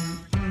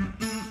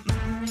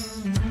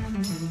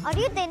 Are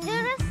you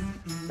dangerous?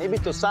 Maybe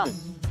to some.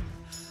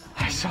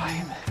 I saw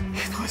him.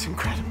 It was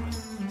incredible.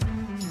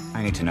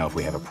 I need to know if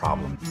we have a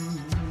problem.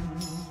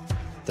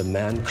 The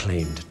man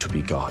claimed to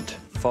be God.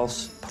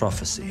 False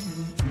prophecy.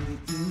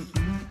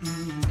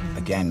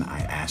 Again, I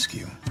ask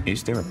you,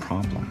 is there a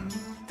problem?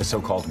 The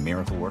so-called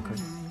miracle worker?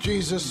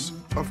 Jesus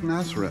of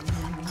Nazareth.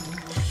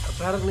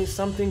 Apparently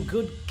something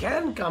good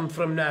can come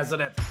from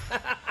Nazareth.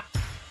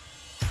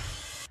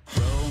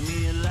 Roll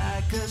me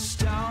like a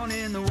stone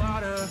in the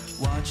water.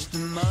 Watch the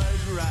mud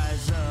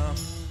rise up.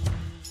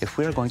 If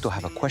we're going to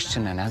have a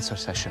question and answer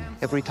session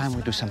every time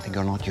we do something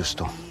you're not used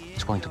to,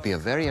 it's going to be a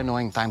very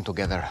annoying time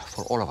together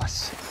for all of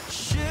us.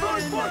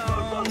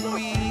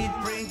 We'd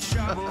bring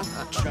trouble,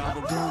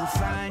 trouble gonna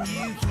find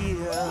you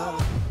here.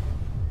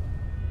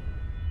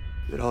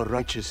 There are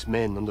righteous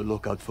men on the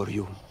lookout for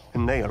you,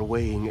 and they are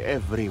weighing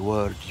every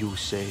word you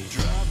say.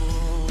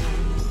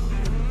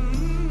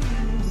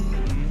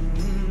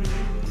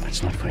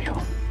 That's not for you.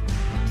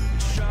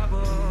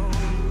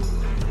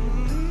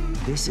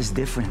 This is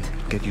different.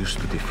 Get used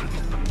to different.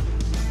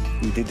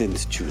 We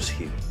didn't choose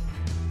him.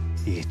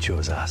 He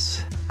chose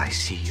us. I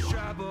see you.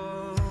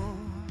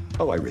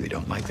 Oh, I really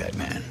don't like that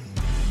man.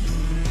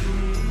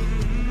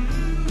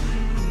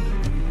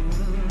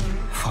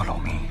 Follow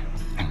me,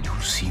 and you'll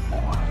see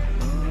more.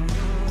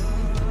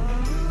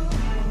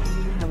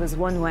 I was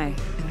one way,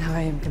 and now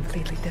I am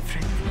completely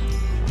different.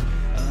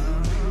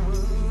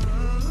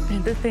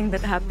 And the thing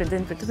that happened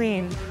in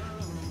between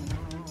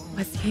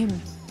was him.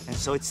 And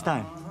so it's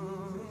time.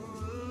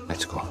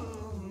 Let's go.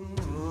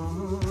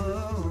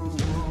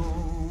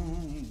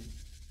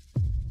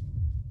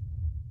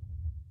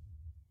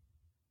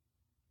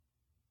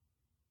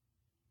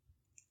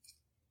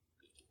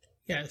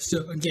 Yeah,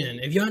 so again,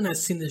 if y'all not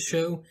seen this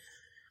show,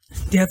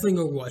 definitely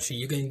go watch it.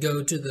 You can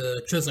go to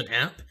the Chosen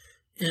app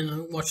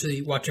and watch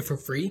it for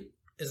free.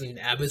 As in,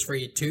 the app is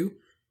free too.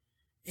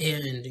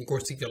 And of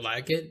course, if you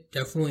like it,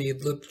 definitely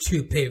look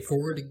to pay it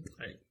forward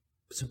to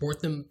support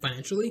them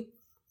financially.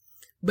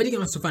 But you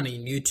can also find it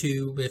on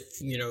YouTube if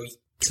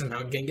somehow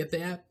you can get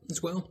the app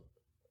as well.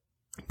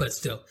 But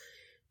still,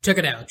 check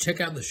it out.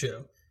 Check out the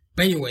show.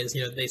 But anyways,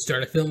 they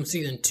started filming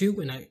season 2,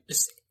 and it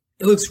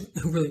looks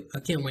really.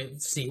 I can't wait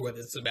to see what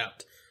it's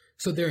about.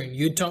 So they're in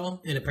Utah,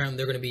 and apparently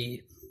they're going to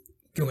be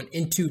going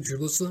into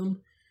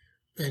Jerusalem,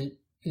 and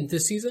in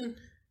this season.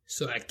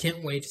 So I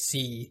can't wait to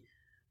see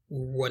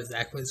what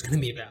exactly it's going to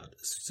be about.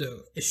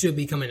 So it should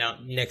be coming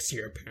out next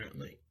year,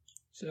 apparently.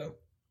 So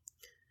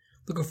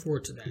looking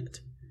forward to that.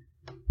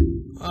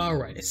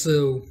 Alright,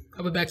 so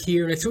I'll be back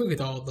here next week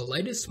with all the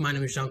latest. My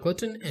name is John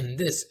Clinton, and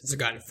this is the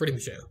God and Freedom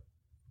Show.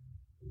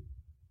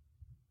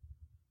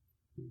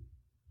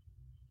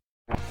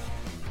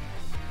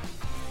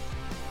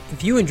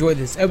 If you enjoyed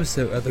this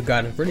episode of the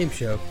God and Freedom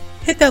Show,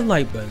 hit that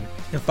like button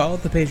and follow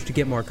the page to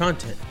get more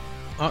content.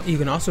 You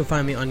can also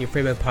find me on your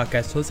favorite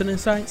podcast listening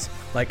sites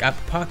like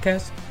Apple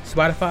Podcasts,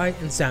 Spotify,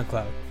 and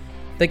SoundCloud.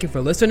 Thank you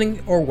for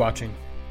listening or watching.